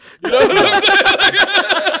teeth. You know what I'm saying?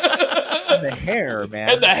 And the hair, man.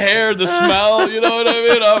 And the hair, the smell, you know what I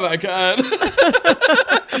mean? Oh my God.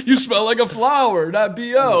 You smell like a flower, not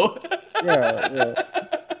B.O. yeah.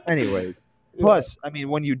 Anyways. Plus, I mean,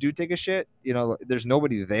 when you do take a shit, there's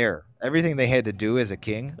nobody there. Everything they had to do as a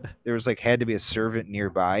king, there was had to be a servant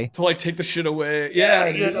nearby. To take the shit away.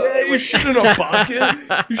 Yeah, dude. Yeah, you shit in a bucket.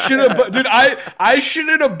 You shit in a bucket. Dude, I shit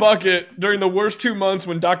in a bucket during the worst 2 months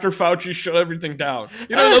when Dr. Fauci shut everything down.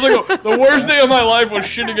 You know, that was the worst day of my life was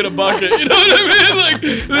shitting in a bucket. You know what I mean? Like,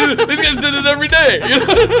 these guys did it every day. You know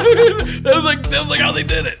what I mean? That was like how they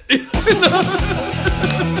did it.